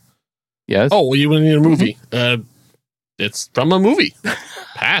me? Yes. Oh, well, you went in a movie. It's from a movie.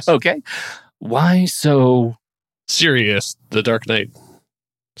 Pass. Okay. Why so serious? The Dark Knight.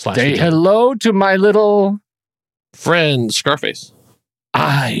 Say hello to my little friend, Scarface.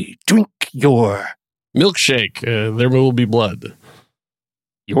 I drink your milkshake. There will be blood.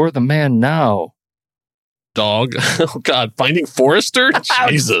 You're the man now. Dog. Oh, God. Finding Forrester?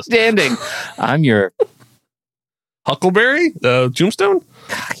 Jesus. Outstanding. I'm your Huckleberry? Tombstone?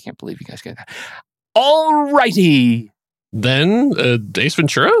 God, I can't believe you guys get that. All righty. Then Ace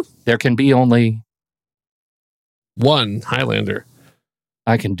Ventura? There can be only one Highlander.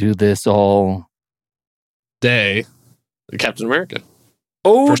 I can do this all day. Captain America.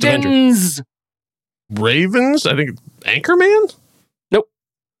 Odin's Ravens? I think Anchorman? Nope.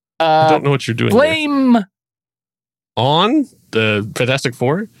 I don't know what you're doing. Blame there. On the Fantastic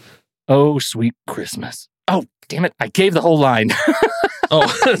Four? Oh, sweet Christmas. Oh, damn it. I gave the whole line.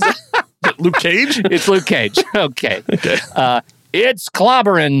 Luke Cage? It's Luke Cage. Okay. It's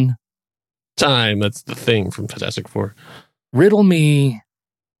clobbering time. That's the Thing from Fantastic Four. Riddle me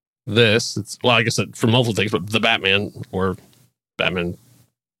this. It's I guess for multiple things, but the Batman or Batman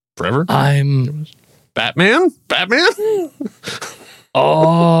Forever. I'm Batman.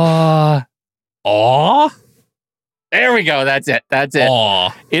 Aw. There we go. That's it.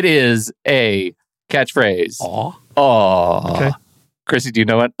 Aw. It is a catchphrase. Aw. Okay. Chrissy, do you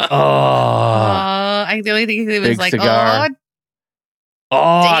know it? I the only thing it was Big like, cigar.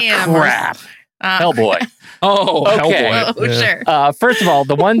 Damn. Crap. Hellboy. Okay. Hellboy. Oh, yeah. Sure. First of all,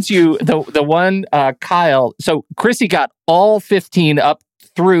 the one Kyle. So Chrissy got all 15 up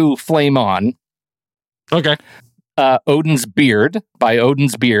through Flame On. Okay. Odin's Beard by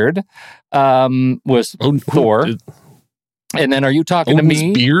Odin's Beard was Thor. And then are you talking Odin's to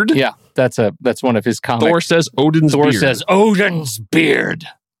me? Beard? Yeah, that's one of his comics. Thor says Odin's Beard. Thor says Odin's Beard.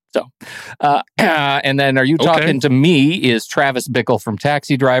 So, and then are you talking to me is Travis Bickle from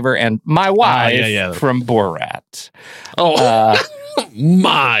Taxi Driver and my wife from Borat. Oh,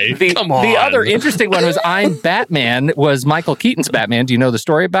 come on. The other interesting one was I'm Batman was Michael Keaton's Batman. Do you know the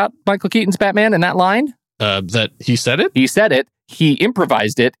story about Michael Keaton's Batman in that line? That he said it? He said it. He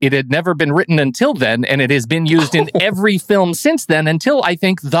improvised it. It had never been written until then, and it has been used in every film since then until, I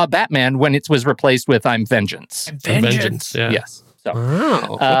think, The Batman, when it was replaced with I'm Vengeance. Vengeance, yeah. Yes. So,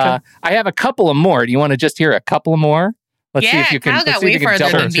 okay. I have a couple of more. Do you want to just hear a couple of more? Let's see if you can, Kyle got way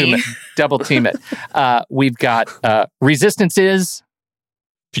farther than me. Double team it. We've got Resistance is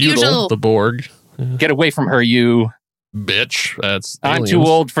Feudal, the Borg. Get away from her, you bitch. That's I'm too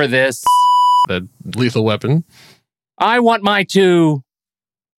old for this. The Lethal Weapon. I want my $2.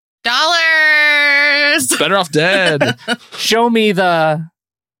 Better off dead. Show me the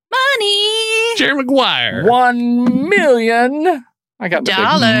money. Jerry Maguire. 1 million. I got the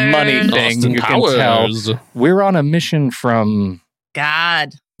big money thing. Austin you Powers. Can tell. We're on a mission from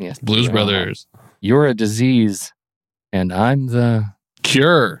God. Yes, Blues Brothers. You're a disease, and I'm the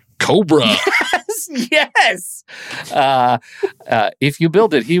cure. Cobra. Yes. If you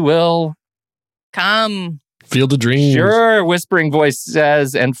build it, he will come. Field of Dreams. Sure, whispering voice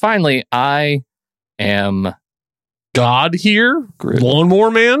says, and finally, I am God here? Groot. Lawnmower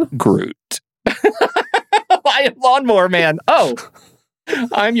Man? Groot. I am Lawnmower Man. Oh,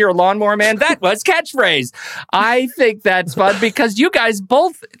 I'm your Lawnmower Man. That was catchphrase. I think that's fun because you guys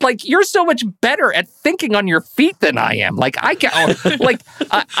both, you're so much better at thinking on your feet than I am. I drink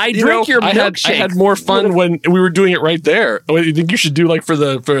your milkshake. I had more fun when we were doing it right there. What you think you should do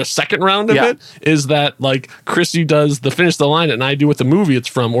for a second round of it is that Chrissy does the finish the line and I do what the movie it's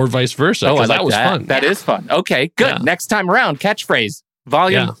from or vice versa. Oh, that was fun. That is fun. Okay, good. Yeah. Next time around, catchphrase,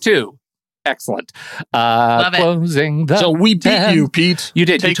 volume 2. Excellent. Love it. Closing the So we beat 10. you, Pete. You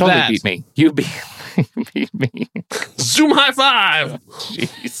did. You Take totally that. beat me. You beat me. Zoom high five.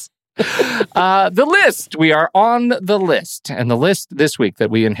 Jeez. The list. We are on the list. And the list this week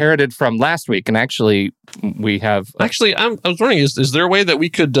that we inherited from last week. And actually, we have... Actually, I was wondering, is there a way that we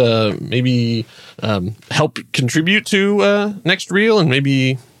could maybe help contribute to Next Reel and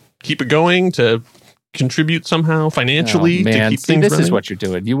maybe keep it going to contribute somehow financially to keep things this running? is what you're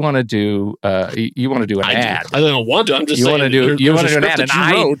doing. You want to do an ad. I don't want to. I'm just you saying. Want to do you want to do an ad, and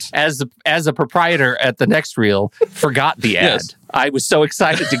I, wrote. as a proprietor at the Next Reel, forgot the ad. Yes. I was so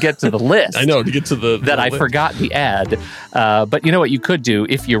excited to get to the list. I know, to get to the I list. forgot the ad. But you know what you could do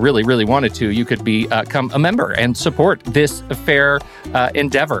if you really, really wanted to? You could become a member and support this fair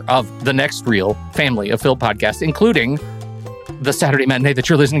endeavor of the Next Reel family of film podcasts, including the Saturday Matinée that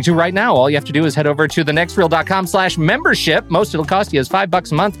you're listening to right now. All you have to do is head over to thenextreel.com/membership. Most it'll cost you is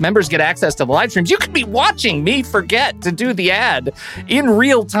 $5 a month. Members get access to the live streams. You could be watching me forget to do the ad in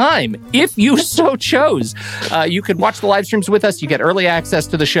real time if you so chose. You could watch the live streams with us. You get early access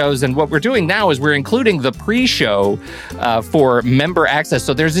to the shows. And what we're doing now is we're including the pre-show for member access.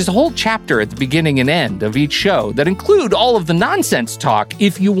 So there's this whole chapter at the beginning and end of each show that include all of the nonsense talk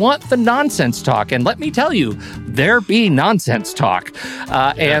if you want the nonsense talk. And let me tell you, there be nonsense talk.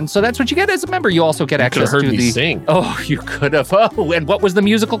 And so that's what you get as a member. You also get access to me sing. Oh, you could have. Oh, and what was the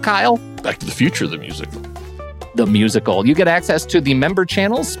musical, Kyle? Back to the Future, the musical. The musical. You get access to the member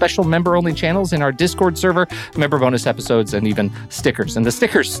channels, special member-only channels in our Discord server, member bonus episodes, and even stickers. And the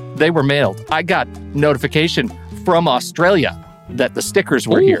stickers, they were mailed. I got notification from Australia that the stickers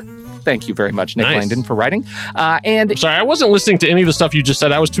were here. Thank you very much, Nick Langdon, for writing. And sorry, I wasn't listening to any of the stuff you just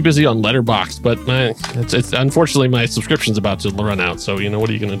said. I was too busy on Letterboxd, but it's unfortunately my subscription's about to run out. So, what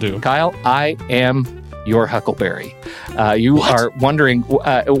are you going to do? Kyle, I am your Huckleberry. You are wondering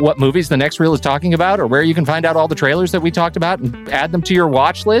what movies the Next Reel is talking about or where you can find out all the trailers that we talked about and add them to your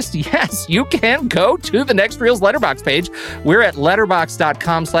watch list? Yes, you can go to the Next Reel's Letterboxd page. We're at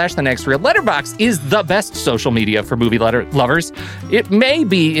letterboxd.com/thenextreel. Letterboxd is the best social media for movie lovers. It may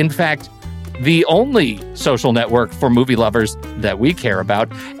be, in fact, the only social network for movie lovers that we care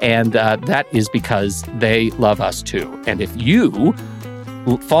about, and that is because they love us too. And if you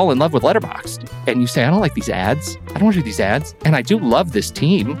fall in love with Letterboxd and you say, I don't like these ads, I don't want to do these ads, and I do love this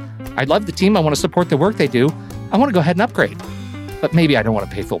team, I love the team, I want to support the work they do, I want to go ahead and upgrade. But maybe I don't want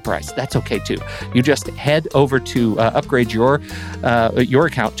to pay full price. That's okay too. You just head over to upgrade your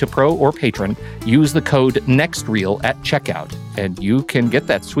account to Pro or Patron. Use the code NEXTREEL at checkout, and you can get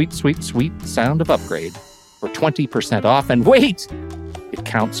that sweet, sweet, sweet sound of upgrade for 20% off. And wait, it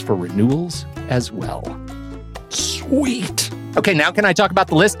counts for renewals as well. Sweet. Okay, now can I talk about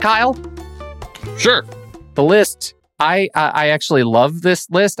the list, Kyle? Sure. The list. I actually love this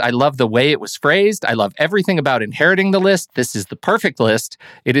list. I love the way it was phrased. I love everything about inheriting the list. This is the perfect list.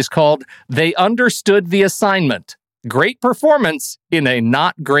 It is called They Understood the Assignment. Great performance in a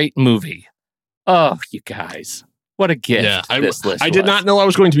not great movie. Oh, you guys. What a gift this list I did not know I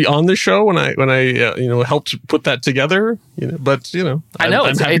was going to be on this show when I helped put that together. But I know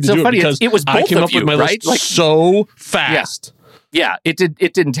I'm happy it's to so do funny. it because It was both I came of up you, with my right? list so fast. Yeah, it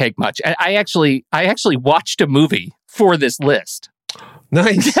didn't take much. I actually watched a movie for this list.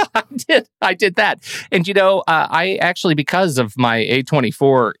 Nice. Yeah, I did that. And I actually, because of my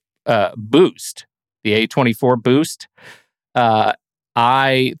A24 boost, the A24 boost, and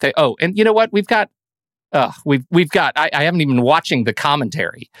you know what? We've got I haven't even watching the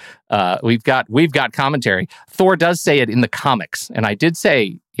commentary. We've got commentary. Thor does say it in the comics, and I did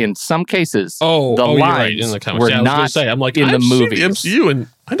say in some cases the lines right, in the comics. were not I'm like, in the movies. The MCU, and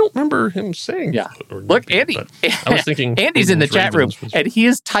I don't remember him saying. Yeah, look, Andy. I was thinking Andy's in the chat room, and he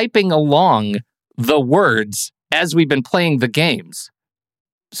is typing along the words as we've been playing the games.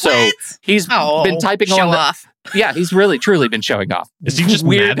 So he's been typing along. Off. Yeah, he's really truly been showing off. Is he just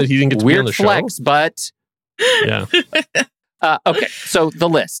mad that he didn't get to be on the show? Weird flex, but. Yeah. Okay, so the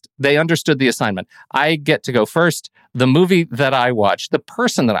list. They understood the assignment. I get to go first. The movie that I watched, the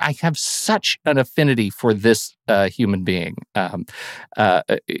person that I have such an affinity for this human being.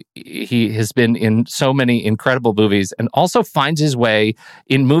 He has been in so many incredible movies and also finds his way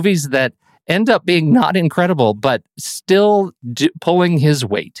in movies that end up being not incredible, but still pulling his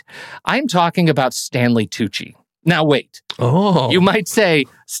weight. I'm talking about Stanley Tucci. Now, wait. Oh. You might say,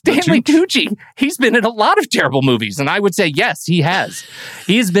 Stanley Tucci. He's been in a lot of terrible movies, and I would say, yes, he has.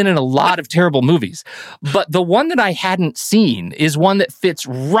 He's been in a lot of terrible movies. But the one that I hadn't seen is one that fits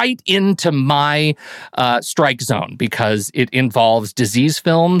right into my strike zone because it involves disease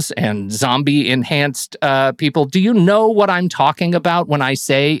films and zombie-enhanced people. Do you know what I'm talking about when I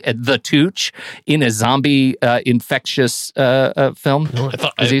say the Tooch in a zombie infectious film? No,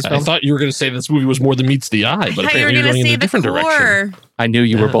 I thought you were going to say this movie was more than meets the eye, but apparently you're going in a different direction. I knew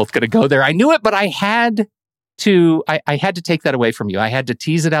you were both going to go there. I knew it, but I had to take that away from you. I had to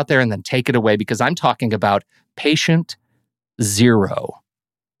tease it out there and then take it away because I'm talking about Patient Zero.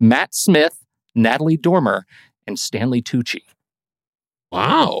 Matt Smith, Natalie Dormer, and Stanley Tucci.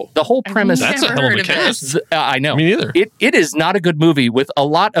 Wow. The whole premise... That's a hell of a cast. I know. Me neither. It is not a good movie with a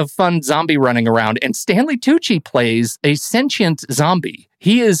lot of fun zombie running around, and Stanley Tucci plays a sentient zombie.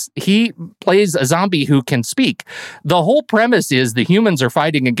 He plays a zombie who can speak. The whole premise is the humans are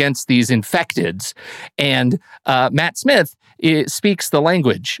fighting against these infecteds, and Matt Smith speaks the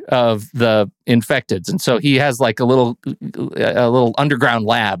language of the infecteds, and so he has like a little underground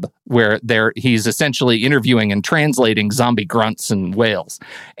lab where he's essentially interviewing and translating zombie grunts and wails.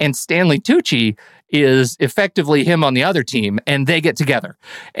 And Stanley Tucci is effectively him on the other team, and they get together.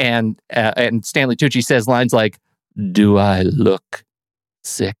 And Stanley Tucci says lines like, "Do I look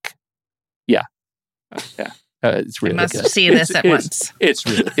sick?" Yeah. It's really must good. see this at once. It's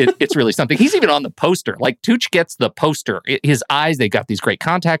really something. He's even on the poster. Like Tooch gets the poster. His eyes, they got these great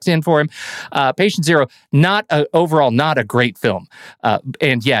contacts in for him. Patient Zero, overall not a great film,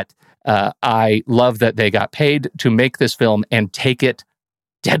 and yet I love that they got paid to make this film and take it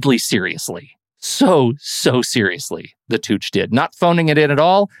deadly seriously. So seriously, the Tooch did. Not phoning it in at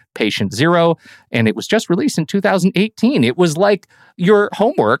all. Patient Zero, and it was just released in 2018. It was like your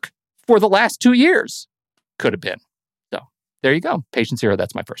homework for the last 2 years. Could have been. So there you go. Patient Zero,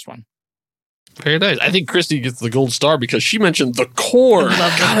 that's my first one. Very nice. I think Christy gets the gold star because she mentioned The Core. I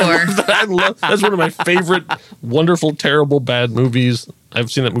love The Core. That's one of my favorite wonderful, terrible, bad movies.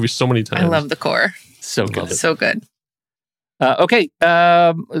 I've seen that movie so many times. I love The Core. So good. So good. Okay.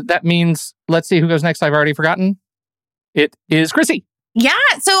 That means, let's see who goes next. I've already forgotten. It is Chrissy. Yeah.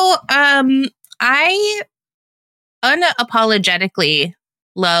 So I unapologetically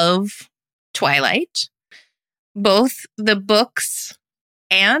love Twilight. Both the books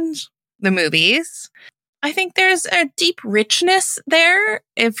and the movies. I think there's a deep richness there.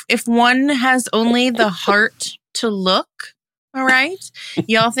 If one has only the heart to look, all right.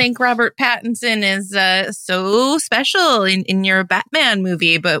 Y'all think Robert Pattinson is so special in your Batman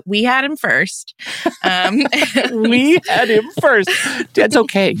movie, but we had him first. We had him first. That's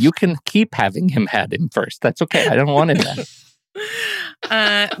okay. You can keep having him had him first. That's okay. I don't want him then.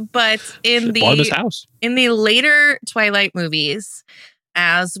 But in the later Twilight movies,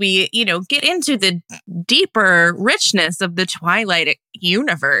 as we, get into the deeper richness of the Twilight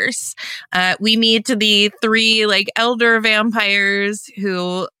universe, we meet the three elder vampires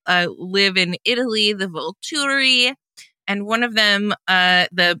who live in Italy, the Volturi, and one of them,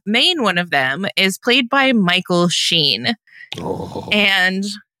 the main one of them, is played by Michael Sheen, and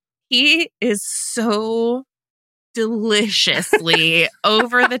he is so deliciously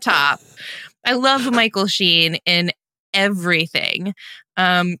over the top. I love Michael Sheen in everything.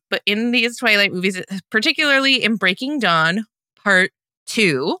 But in these Twilight movies, particularly in Breaking Dawn Part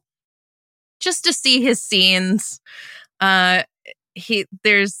 2, just to see his scenes,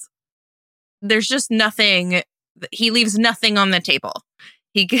 there's just nothing. He leaves nothing on the table.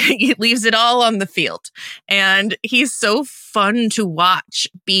 He leaves it all on the field, and he's so fun to watch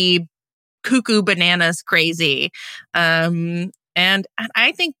be cuckoo bananas crazy. And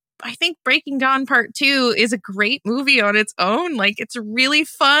I think Breaking Dawn Part 2 is a great movie on its own. It's really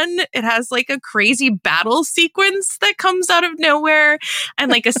fun. It has a crazy battle sequence that comes out of nowhere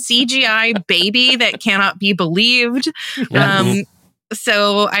and a CGI baby that cannot be believed.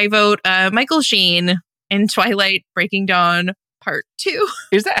 So I vote Michael Sheen in Twilight Breaking Dawn Part 2.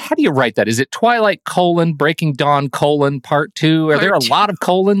 Is that, how do you write that? Is it Twilight : Breaking Dawn : Part 2? Are there a lot of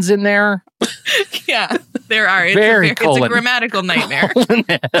colons in there? Yeah, there are. It's a grammatical nightmare.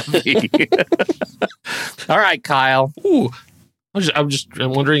 All right, Kyle. Ooh, I'm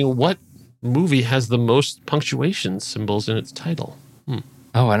wondering what movie has the most punctuation symbols in its title.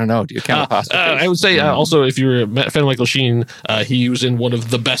 Oh, I don't know. Do you count apostrophes? I would say also, if you're a fan of Michael Sheen, he was in one of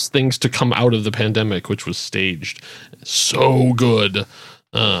the best things to come out of the pandemic, which was Staged. So good.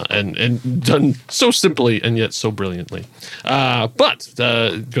 and done so simply and yet so brilliantly. But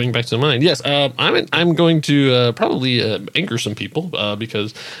going back to mine, yes, I'm going to probably anger some people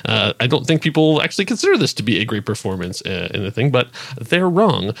because I don't think people actually consider this to be a great performance in the thing, but they're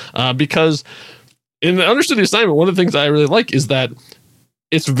wrong because in the Understood the Assignment, one of the things I really like is that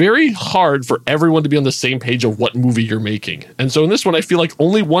it's very hard for everyone to be on the same page of what movie you're making. And so in this one, I feel like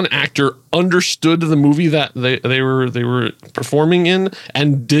only one actor understood the movie that they were performing in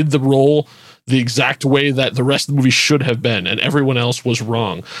and did the role the exact way that the rest of the movie should have been, and everyone else was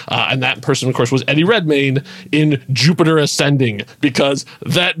wrong. And that person, of course, was Eddie Redmayne in Jupiter Ascending, because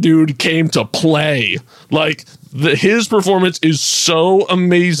that dude came to play. Like, his performance is so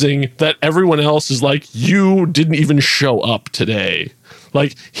amazing that everyone else is like, you didn't even show up today.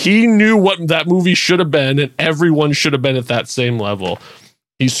 Like, he knew what that movie should have been, and everyone should have been at that same level.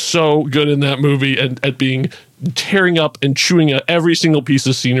 He's so good in that movie and at being tearing up and chewing at every single piece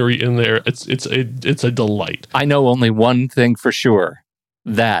of scenery in there. It's a delight. I know only one thing for sure.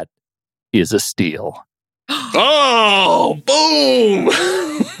 That is a steal. Oh, boom!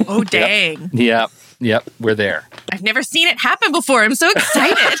 Oh, dang. Yep, we're there. I've never seen it happen before. I'm so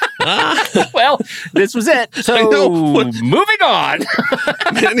excited. Well, this was it. So, moving on.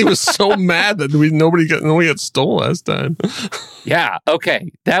 Man, he was so mad that nobody got stole last time. Yeah,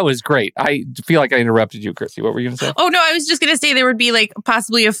 okay. That was great. I feel like I interrupted you, Chrissy. What were you going to say? Oh, no, I was just going to say there would be like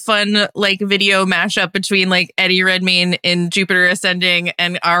possibly a fun like video mashup between like Eddie Redmayne in Jupiter Ascending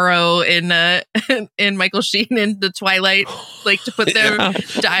and Arrow in Michael Sheen in The Twilight, like to put their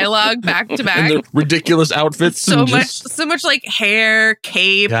dialogue back to back. And their ridiculous outfits. So much like hair,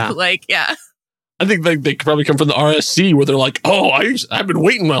 cape, yeah. I think they could probably come from the RSC where they're like, oh, I've been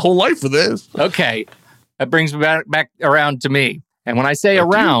waiting my whole life for this. Okay. That brings me back around to me. And when I say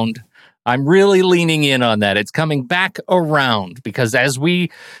around, I'm really leaning in on that. It's coming back around because as we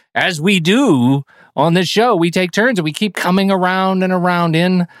do on this show, we take turns and we keep coming around and around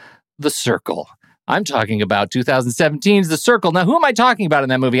in the circle. I'm talking about 2017's The Circle. Now, who am I talking about in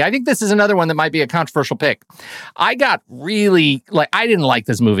that movie? I think this is another one that might be a controversial pick. I got really, I didn't like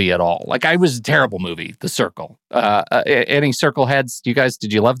this movie at all. It was a terrible movie, The Circle. Any Circle heads?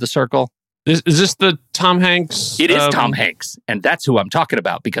 Did you love The Circle? Is this the Tom Hanks? It is Tom Hanks, and that's who I'm talking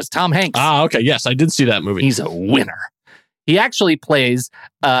about because Tom Hanks. Ah, okay, yes, I did see that movie. He's a winner. He actually plays,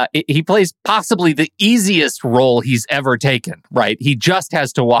 possibly the easiest role he's ever taken, right? He just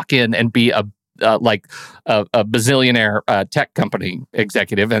has to walk in and be a bazillionaire tech company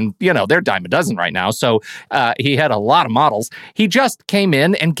executive, and they're a dime a dozen right now. So he had a lot of models. He just came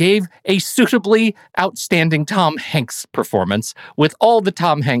in and gave a suitably outstanding Tom Hanks performance with all the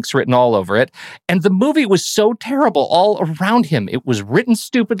Tom Hanks written all over it. And the movie was so terrible all around him. It was written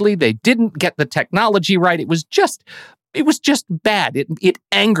stupidly. They didn't get the technology right. It was just bad. It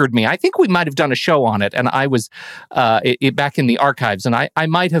angered me. I think we might have done a show on it, and I was back in the archives, and I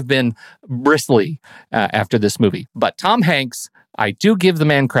might have been bristly after this movie. But Tom Hanks, I do give the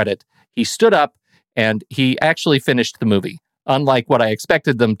man credit. He stood up, and he actually finished the movie, unlike what I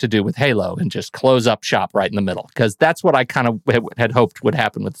expected them to do with Halo and just close up shop right in the middle, because that's what I kind of had hoped would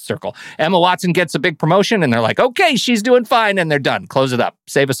happen with The Circle. Emma Watson gets a big promotion, and they're like, okay, she's doing fine, and they're done. Close it up.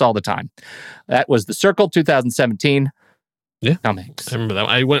 Save us all the time. That was The Circle, 2017. Yeah, Tom Hanks. I remember that.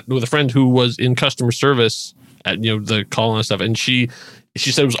 I went with a friend who was in customer service at the call and stuff, and she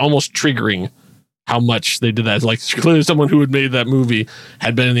said it was almost triggering how much they did that. Like, clearly someone who had made that movie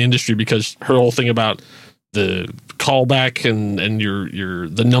had been in the industry, because her whole thing about the callback and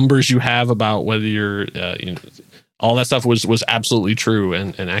the numbers you have about whether you're all that stuff was absolutely true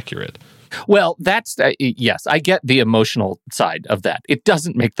and accurate. Well, that's yes, I get the emotional side of that. It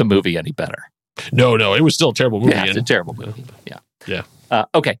doesn't make the movie any better. No, it was still a terrible movie. Yeah, it's a terrible movie. Yeah.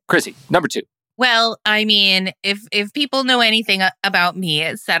 Okay, Chrissy, number 2. Well, I mean, if people know anything about me,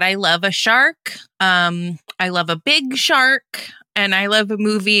 it's that I love a shark. I love a big shark, and I love a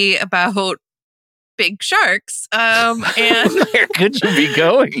movie about big sharks. And where could you be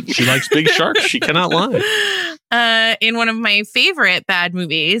going? She likes big sharks. She cannot lie. In one of my favorite bad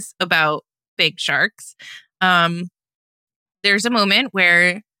movies about big sharks, there's a moment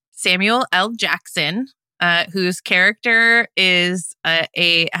where Samuel L. Jackson, whose character is a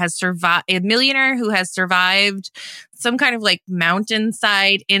millionaire who has survived some kind of like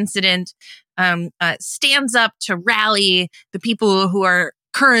mountainside incident, stands up to rally the people who are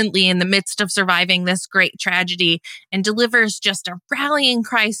currently in the midst of surviving this great tragedy, and delivers just a rallying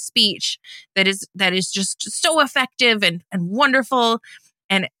cry speech that is just so effective and wonderful.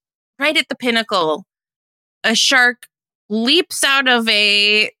 And right at the pinnacle, a shark leaps out of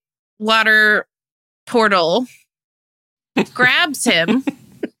a water portal, grabs him,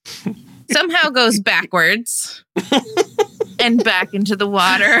 somehow goes backwards and back into the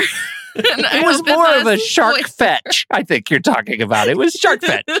water. It was more of a shark fetch, I think you're talking about. It was shark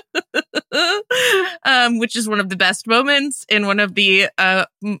fetch. Which is one of the best moments in one of the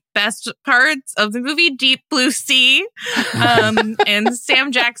best parts of the movie, Deep Blue Sea. And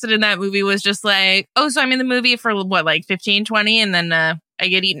Sam Jackson in that movie was just like, oh, so I'm in the movie for what, like 15, 20, and then I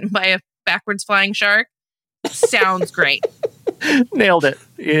get eaten by a backwards flying shark. Sounds great. Nailed it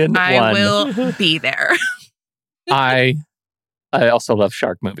in I one. will be there. I also love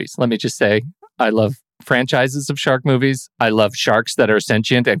shark movies. Let me just say, I love franchises of shark movies. I love sharks that are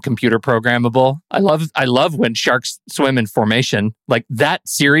sentient and computer programmable. I love when sharks swim in formation. Like, that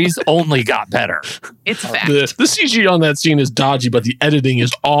series only got better. It's a fact. The CG on that scene is dodgy, but the editing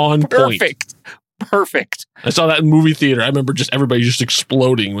is on point. Perfect. I saw that in movie theater. I remember just everybody just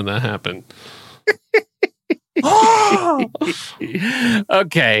exploding when that happened.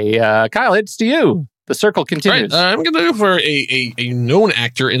 Okay, Kyle, it's to you. The circle continues. Right, I'm going to go for a known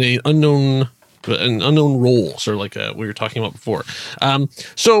actor in an unknown role, sort of like we were talking about before.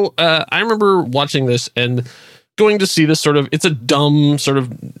 So I remember watching this and going to see this sort of, it's a dumb sort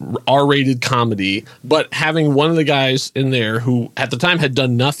of R-rated comedy, but having one of the guys in there who at the time had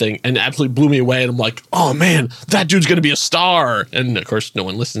done nothing and absolutely blew me away. And I'm like, oh man, that dude's going to be a star. And of course, no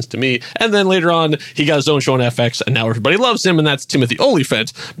one listens to me. And then later on, he got his own show on FX and now everybody loves him. And that's Timothy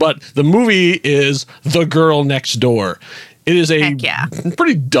Olyphant. But the movie is The Girl Next Door. It is a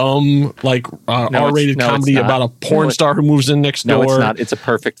pretty dumb, like R-rated comedy about a porn star who moves in next door. No, it's not. It's a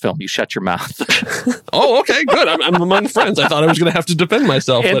perfect film. You shut your mouth. Oh, okay, good. I'm among friends. I thought I was going to have to defend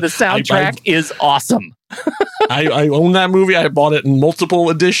myself. And the soundtrack is awesome. I own that movie. I bought it in multiple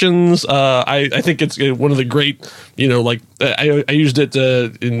editions. I think it's one of the great, I used it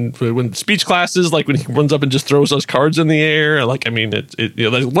when speech classes, like when he runs up and just throws those cards in the air. Like, I mean,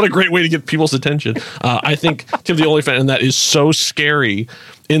 what a great way to get people's attention. I think Timothy Olyphant in that is so scary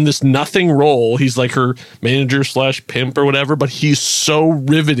in this nothing role. He's like her manager / pimp or whatever, but he's so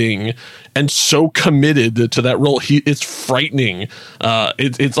riveting and so committed to that role. It's frightening.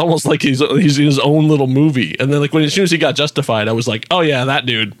 It's almost like he's in his own little movie. And then like as soon as he got Justified, I was like, oh yeah, that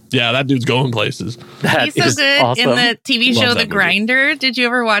dude's going places. He's so good awesome. In the TV show The Grinder. Did you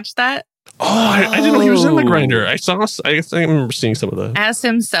ever watch that? Oh, I didn't know he was in The Grinder. I remember seeing some of that. As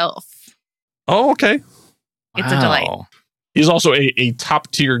himself. Oh, okay. It's a delight. He's also a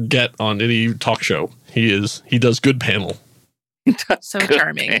top tier get on any talk show. He does good panel. So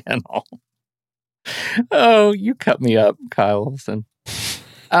charming. Panel. Oh, you cut me up, Kyle Olsen.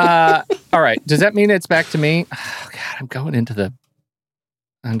 All right. Does that mean it's back to me? Oh, God, I'm going into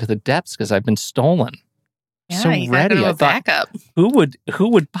the depths because I've been stolen. Yeah, so you ready. Go back up. Who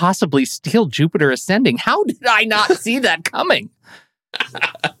would possibly steal Jupiter Ascending? How did I not see that coming?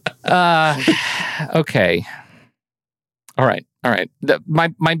 Okay. All right.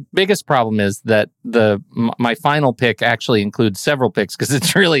 My biggest problem is that my final pick actually includes several picks because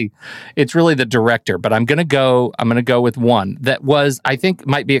it's really the director. But I'm gonna go with one that was, I think,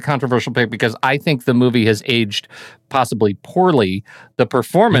 might be a controversial pick because I think the movie has aged possibly poorly. The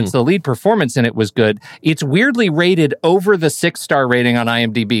performance, the lead performance in it was good. It's weirdly rated over the 6-star rating on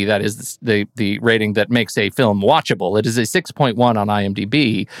IMDb. That is the rating that makes a film watchable. It is a 6.1 on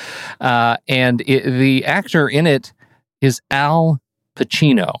IMDb, and the actor in it is Al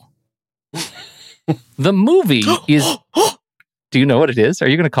Pacino. The movie is... Do you know what it is? Are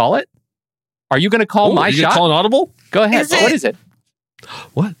you going to call it? Are you going to call my shot? Call an audible? Go ahead. What is it?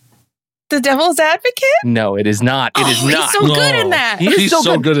 What? The Devil's Advocate? No, it is not. It is not. He's so good in that. He's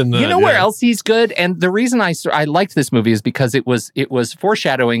so good in that. You know where else he's good? And the reason I liked this movie is because it was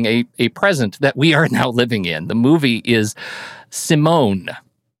foreshadowing a present that we are now living in. The movie is Simone.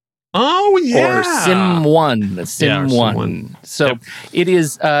 Oh yeah, or Sim One. So it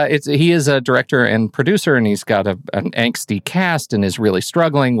is. He is a director and producer, and he's got an angsty cast, and is really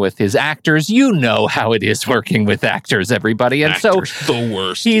struggling with his actors. You know how it is working with actors, everybody, and actors, so the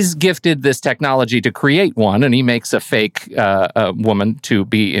worst. He's gifted this technology to create one, and he makes a fake woman to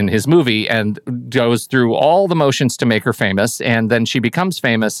be in his movie, and goes through all the motions to make her famous, and then she becomes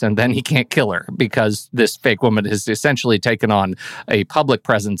famous, and then he can't kill her because this fake woman has essentially taken on a public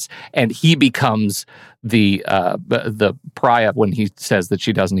presence. And he becomes the pariah when he says that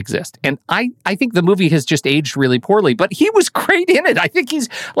she doesn't exist. And I think the movie has just aged really poorly, but he was great in it. I think he's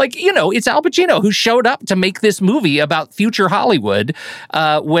like, it's Al Pacino who showed up to make this movie about future Hollywood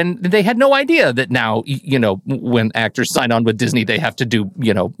when they had no idea that now, when actors sign on with Disney, they have to do,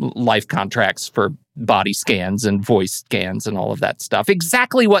 life contracts for body scans and voice scans and all of that stuff.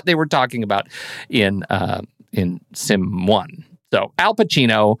 Exactly what they were talking about in Sim 1. So Al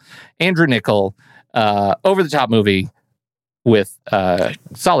Pacino, Andrew Niccol, over-the-top movie with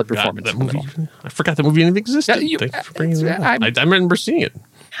solid performance. That movie. I forgot the movie even existed. Thanks for bringing it up. I remember seeing it.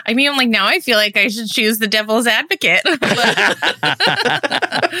 I mean, I'm like, now I feel like I should choose the devil's advocate.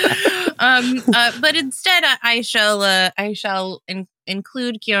 But instead, I shall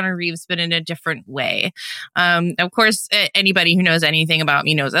include Keanu Reeves, but in a different way. Of course, anybody who knows anything about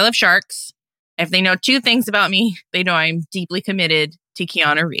me knows I love sharks. If they know two things about me, they know I'm deeply committed to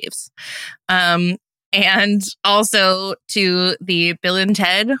Keanu Reeves. And also to the Bill and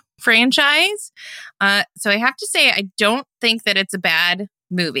Ted franchise. So I have to say, I don't think that it's a bad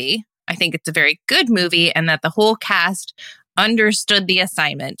movie. I think it's a very good movie, and that the whole cast understood the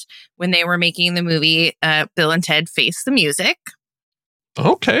assignment when they were making the movie Bill and Ted Face the Music.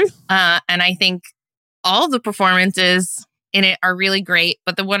 Okay. And I think all the performances in it are really great,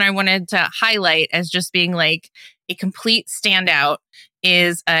 but the one I wanted to highlight as just being like a complete standout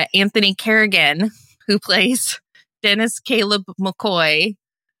is Anthony Carrigan, who plays Dennis Caleb McCoy,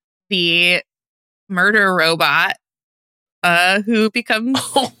 the murder robot, who becomes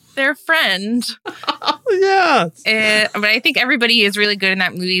their friend. Yeah. But I think everybody is really good in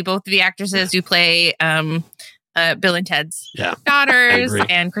that movie. Both of the actresses who play Bill and Ted's daughters,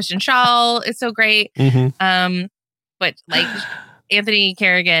 and Kristen Schaal is so great. Mm-hmm. But like Anthony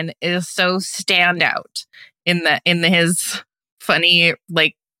Carrigan is so standout in his funny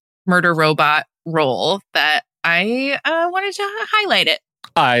like murder robot role that I wanted to highlight it.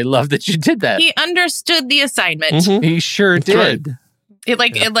 I love that you did that. He understood the assignment. Mm-hmm. He sure did.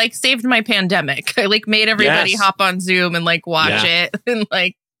 It saved my pandemic. I made everybody hop on Zoom and watch it and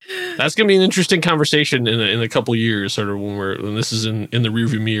That's going to be an interesting conversation in a couple years, sort of when this is in the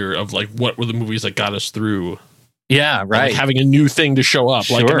rearview mirror of what were the movies that got us through. Yeah, right. Having a new thing to show up.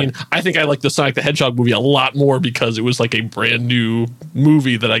 Sure. I think I like the Sonic the Hedgehog movie a lot more because it was a brand new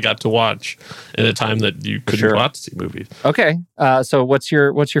movie that I got to watch at a time that you couldn't go out to see movies. Okay. So what's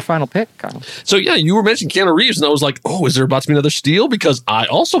your final pick, Kyle? So yeah, you were mentioning Keanu Reeves, and I was like, oh, is there about to be another steal? Because I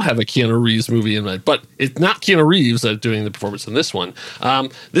also have a Keanu Reeves movie in mind, but it's not Keanu Reeves that's doing the performance in this one.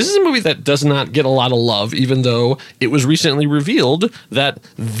 This is a movie that does not get a lot of love, even though it was recently revealed that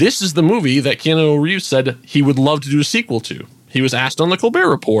this is the movie that Keanu Reeves said he would love to do a sequel to. He was asked on the Colbert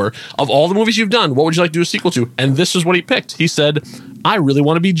Report, of all the movies you've done, what would you like to do a sequel to? And this is what he picked. He said, I really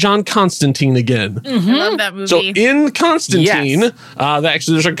want to be John Constantine again. Mm-hmm. I love that movie. So in Constantine,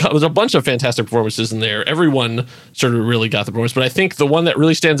 actually there's a bunch of fantastic performances in there. Everyone sort of really got the performance, but I think the one that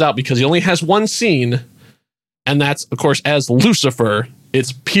really stands out because he only has one scene, and that's, of course, as Lucifer,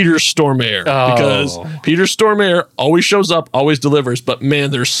 it's Peter Stormare. Oh. Because Peter Stormare always shows up, always delivers. But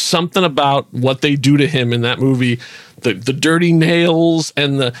man, there's something about what they do to him in that movie. The dirty nails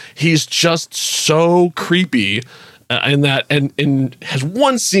and he's just so creepy in that, and has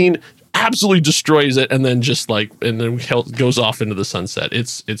one scene, absolutely destroys it, and then goes off into the sunset.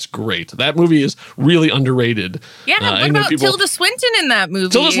 It's great. That movie is really underrated. Yeah, what about Tilda Swinton in that movie?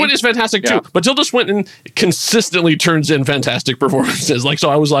 Tilda Swinton is fantastic too, but Tilda Swinton consistently turns in fantastic performances. So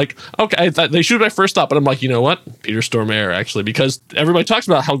I was like, okay, I thought they shoot my first thought, but I'm like, you know what, Peter Stormare actually, because everybody talks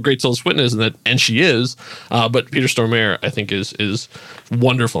about how great Tilda Swinton is, and she is, but Peter Stormare I think is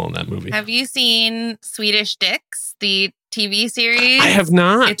wonderful in that movie. Have you seen Swedish Dicks, the TV series? I have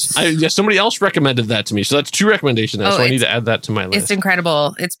not. Somebody else recommended that to me, so that's 2 recommendations. So I need to add that to my list. It's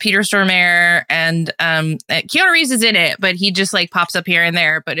incredible. It's Peter Stormare, and Keanu Reeves is in it, but he just pops up here and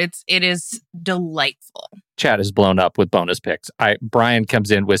there. But it is delightful. Chat is blown up with bonus picks. Brian comes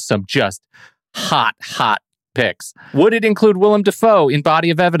in with some just hot picks. Would it include Willem Dafoe in Body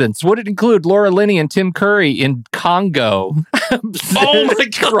of Evidence? Would it include Laura Linney and Tim Curry in Congo? Oh my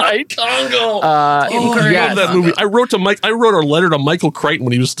God, right? Congo. I love that movie. I wrote a letter to Michael Crichton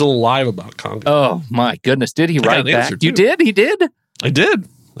when he was still alive about Congo. Oh my goodness, did he write that? You did? He did? I did.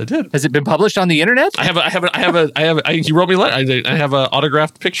 Has it been published on the internet? He wrote me a letter. I have an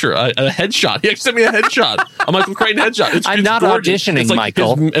autographed picture, a headshot. He sent me a headshot, a Michael Crichton headshot. I'm not gorgeous. auditioning, it's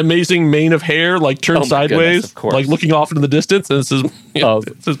Michael. His amazing mane of hair, turned sideways, looking off into the distance, and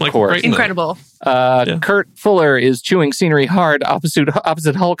it says Michael Crichton. Incredible. Kurt Fuller is chewing scenery hard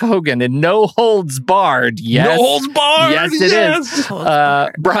opposite Hulk Hogan in No Holds Barred. Yes. No Holds Barred. Yes, it is.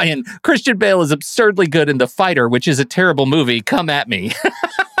 Brian, Christian Bale is absurdly good in The Fighter, which is a terrible movie. Come at me.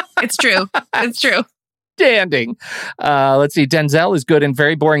 It's true. It's true. Standing. Let's see. Denzel is good in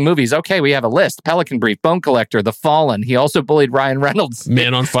very boring movies. Okay, we have a list. Pelican Brief, Bone Collector, The Fallen. He also bullied Ryan Reynolds.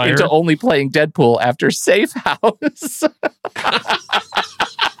 Man on Fire. Into only playing Deadpool after Safe House.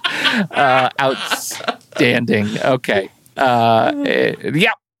 Outstanding. Okay.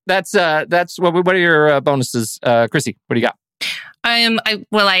 Yeah. That's what are your bonuses, Chrissy? What do you got? I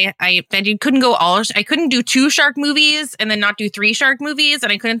couldn't go all. I couldn't do 2 shark movies and then not do 3 shark movies,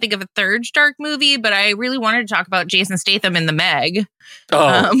 and I couldn't think of a 3rd shark movie. But I really wanted to talk about Jason Statham in The Meg.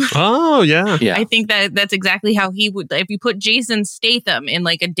 Yeah. I think that's exactly how he would. If you put Jason Statham in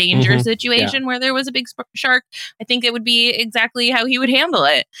like a danger situation where there was a big shark, I think it would be exactly how he would handle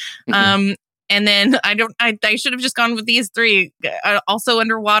it. And then I should have just gone with these 3. Also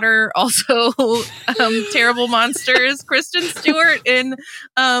underwater, also terrible monsters. Kristen Stewart in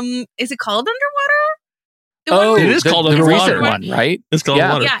is it called Underwater? It is called the Underwater. recent one, right? It's called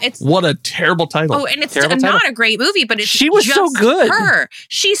Underwater. Yeah, what a terrible title. Oh, and it's not a great movie, but she was so good. Her,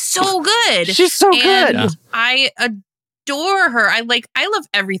 she's so good. She's so good. Yeah. I adore her. I love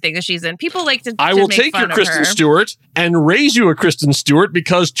everything that she's in. People like to. I will make take fun your of Kristen her. Stewart and raise you a Kristen Stewart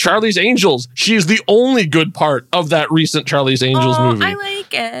because Charlie's Angels. She is the only good part of that recent Charlie's Angels movie. I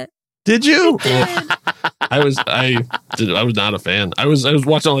like it. Did you? I was not a fan. I was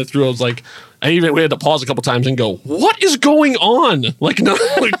watching all the way through. I was like, we had to pause a couple times and go, "What is going on?" Like, no,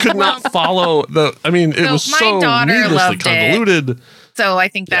 I could not follow the. I mean, it was so needlessly convoluted. So I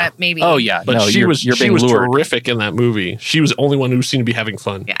think that maybe. Oh yeah, but she was terrific in that movie. She was the only one who seemed to be having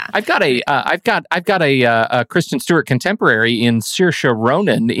fun. Yeah, I've got a Kristen Stewart contemporary in Saoirse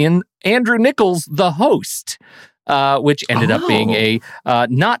Ronan in Andrew Nichols, The Host, which ended up being a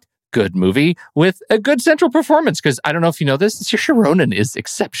not good movie with a good central performance. Because I don't know if you know this, Saoirse Ronan is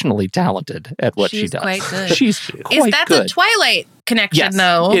exceptionally talented at what she does. Quite good. She's quite Is that good. the Twilight connection? Yes,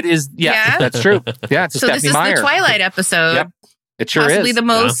 though it is. Yeah, that's true. Yeah, it's a so Stephanie this is Meyer. the Twilight episode. Yep. It sure Possibly is. the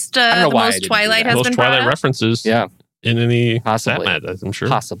most, the most Twilight has most been Twilight brought up. references. Yeah. In any possibly, I'm sure.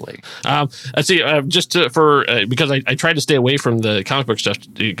 Possibly. Let's see. Because I tried to stay away from the comic book stuff.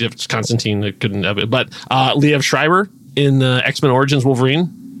 Constantine couldn't have it, but Liev Schreiber in X-Men Origins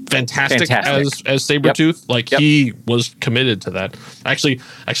Wolverine. Fantastic. as Sabretooth. Like he was committed to that. I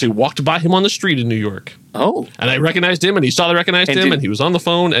actually walked by him on the street in New York. Oh. And I recognized him and he saw that I recognized him and he was on the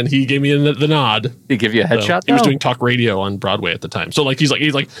phone and he gave me the nod. Did he give you a headshot? He was doing talk radio on Broadway at the time. So he's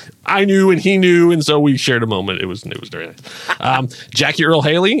like I knew and he knew and so we shared a moment. It was very nice. Jackie Earle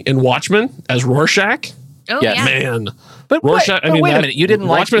Haley in Watchmen as Rorschach. Oh yeah. Man. But Rorschach, wait a minute. You didn't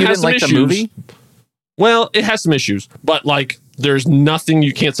like the movie? Well, it has some issues, but there's nothing,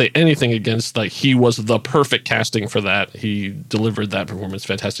 you can't say anything against, he was the perfect casting for that. He delivered that performance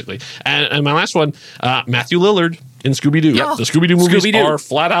fantastically. And my last one, Matthew Lillard in Scooby-Doo. Yep. The Scooby-Doo movies are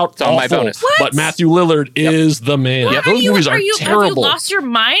flat out awful, my bonus. but Matthew Lillard is the man. What? Those movies are terrible. Have you lost your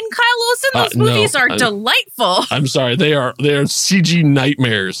mind, Kyle Olsen? Those movies are delightful. I'm sorry, they're CG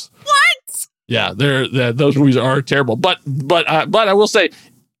nightmares. What? Yeah, those movies are terrible. But I will say,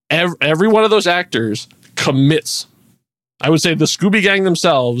 every one of those actors commits. I would say the Scooby Gang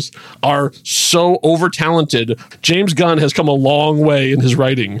themselves are so over-talented. James Gunn has come a long way in his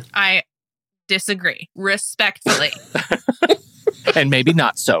writing. I disagree, respectfully. And maybe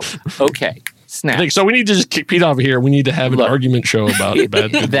not so. Okay. Snap. So we need to just kick Pete off of here. We need to have an argument show about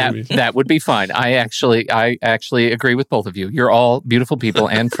bad movies. That would be fine. I actually agree with both of you. You're all beautiful people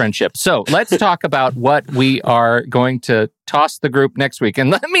and friendship. So let's talk about what we are going to toss the group next week. And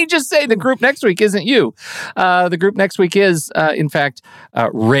let me just say the group next week isn't you. The group next week is, in fact,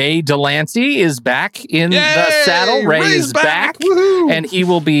 Ray Delancey is back in the saddle. Ray is back. And he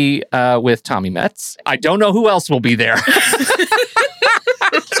will be with Tommy Metz. I don't know who else will be there.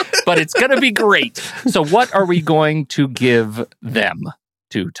 But it's going to be great. So what are we going to give them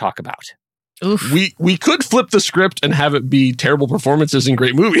to talk about? Oof. We could flip the script and have it be terrible performances in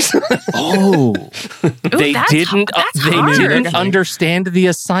great movies. Oh. They didn't understand the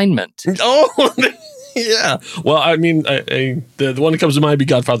assignment. Oh, yeah. Well, I mean, the one that comes to mind would be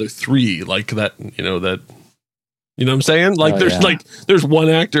Godfather 3, like that, you know what I'm saying? There's one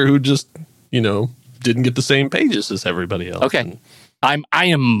actor who just, didn't get the same pages as everybody else. Okay. I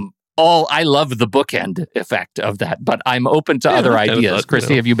love the bookend effect of that, but I'm open to other ideas.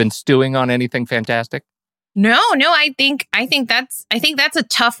 Chrissy, have you been stewing on anything fantastic? No, I think that's a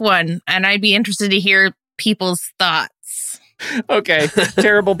tough one, and I'd be interested to hear people's thoughts. Okay,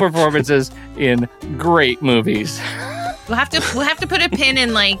 terrible performances in great movies. We'll have to put a pin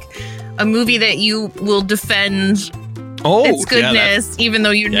in a movie that you will defend its goodness, even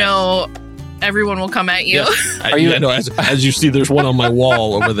though know everyone will come at you. Yes. As you see, there's one on my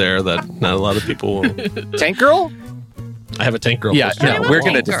wall over there that not a lot of people will. Tank Girl? I have a Tank Girl. Yeah, we're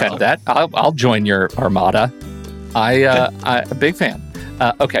going to defend that. I'll join your armada. I'm a big fan.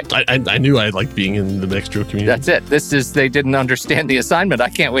 Okay. I knew I liked being in the next reel community. That's it. They didn't understand the assignment. I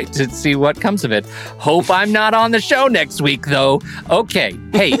can't wait to see what comes of it. Hope I'm not on the show next week, though. Okay.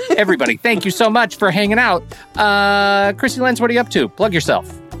 Hey, everybody, thank you so much for hanging out. Chrissy Lenz, what are you up to? Plug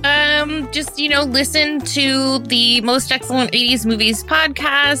yourself. Just, listen to the Most Excellent 80s Movies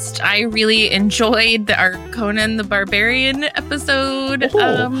podcast. I really enjoyed our Conan the Barbarian episode.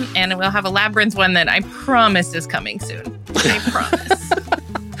 And we'll have a Labyrinth one that I promise is coming soon. I promise.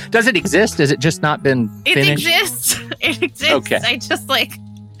 Does it exist? Has it just not been finished? It exists. Okay. I just like...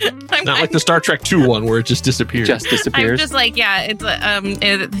 Not like the Star Trek 2 one where it just disappears. I'm just like, it's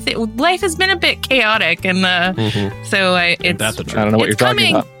life has been a bit chaotic, and so I don't know what you're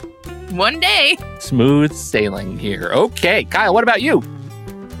talking about. One day. Smooth sailing here. Okay, Kyle, what about you?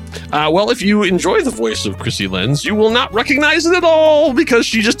 Well, if you enjoy the voice of Chrissy Lenz, you will not recognize it at all because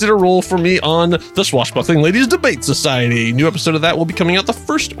she just did a role for me on the Swashbuckling Ladies Debate Society. New episode of that will be coming out the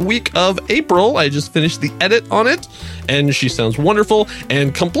first week of April. I just finished the edit on it, and she sounds wonderful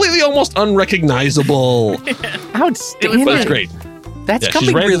and completely almost unrecognizable. Outstanding. But it's great. That's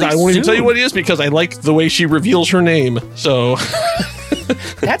coming really soon. I won't even tell you what it is because I like the way she reveals her name. So...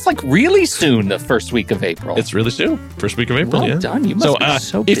 That's like really soon, the first week of April. It's really soon, first week of April. Well done. You must be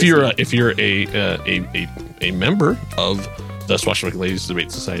so busy. If you're a member of the Swashbuckling Ladies Debate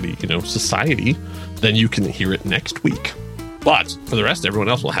Society, society, then you can hear it next week. But for the rest, everyone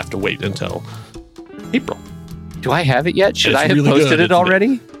else will have to wait until April. Do I have it yet? Should I have posted it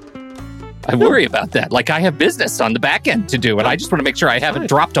already? I worry about that. Like I have business on the back end to do, and I just want to make sure I haven't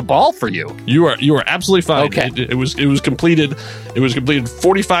dropped a ball for you. You are absolutely fine. Okay. It was completed. It was completed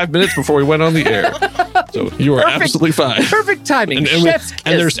 45 minutes before we went on the air. So you are absolutely fine. Perfect timing. And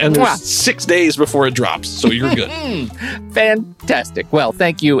there's 6 days before it drops, so you're good. Fantastic. Well,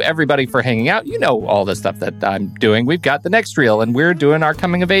 thank you everybody for hanging out. You know all the stuff that I'm doing. We've got the next reel, and we're doing our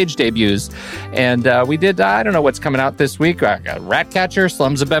coming of age debuts. And we did. I don't know what's coming out this week. I got Ratcatcher,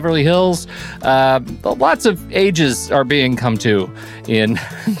 Slums of Beverly Hills. Lots of ages are being come to in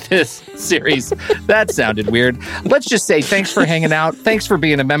this series. That sounded weird. Let's just say thanks for hanging out. Thanks for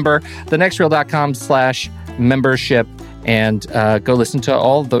being a member. thenextreel.com/membership, and go listen to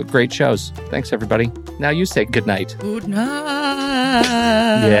all the great shows. Thanks, everybody. Now you say goodnight. Good night.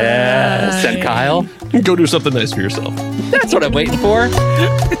 Yes. And Kyle? Go do something nice for yourself. That's what I'm waiting for.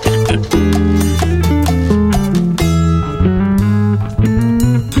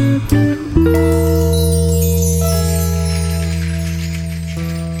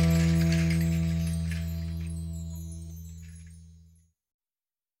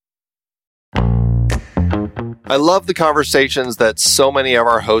 I love the conversations that so many of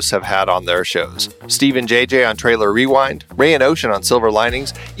our hosts have had on their shows. Steve and JJ on Trailer Rewind, Ray and Ocean on Silver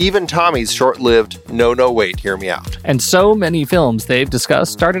Linings, even Tommy's short-lived No, Wait, Hear Me Out. And so many films they've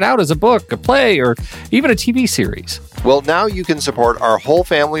discussed started out as a book, a play, or even a TV series. Well, now you can support our whole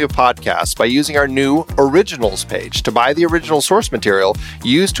family of podcasts by using our new Originals page to buy the original source material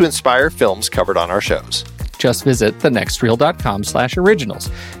used to inspire films covered on our shows. Just visit thenextreel.com/originals.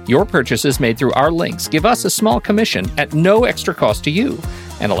 Your purchases made through our links give us a small commission at no extra cost to you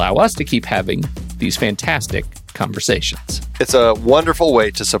and allow us to keep having these fantastic conversations. It's a wonderful way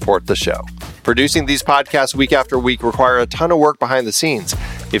to support the show. Producing these podcasts week after week require a ton of work behind the scenes.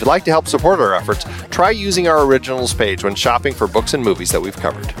 If you'd like to help support our efforts, try using our Originals page when shopping for books and movies that we've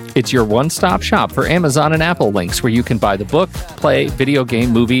covered. It's your one-stop shop for Amazon and Apple links where you can buy the book, play, video game,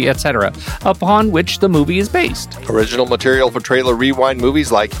 movie, etc., upon which the movie is based. Original material for Trailer Rewind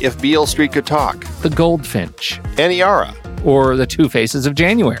movies like If Beale Street Could Talk, The Goldfinch, Aniara, or The Two Faces of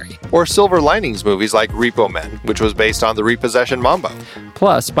January. Or Silver Linings movies like Repo Men, which was based on the Repossession Mambo.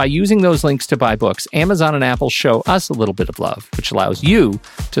 Plus, by using those links to buy books, Amazon and Apple show us a little bit of love, which allows you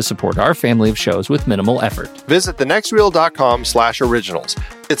to support our family of shows with minimal effort. Visit thenextreel.com/originals.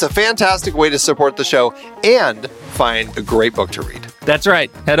 It's a fantastic way to support the show and find a great book to read. That's right.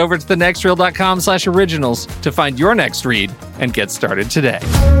 Head over to thenextreel.com/originals to find your next read and get started today.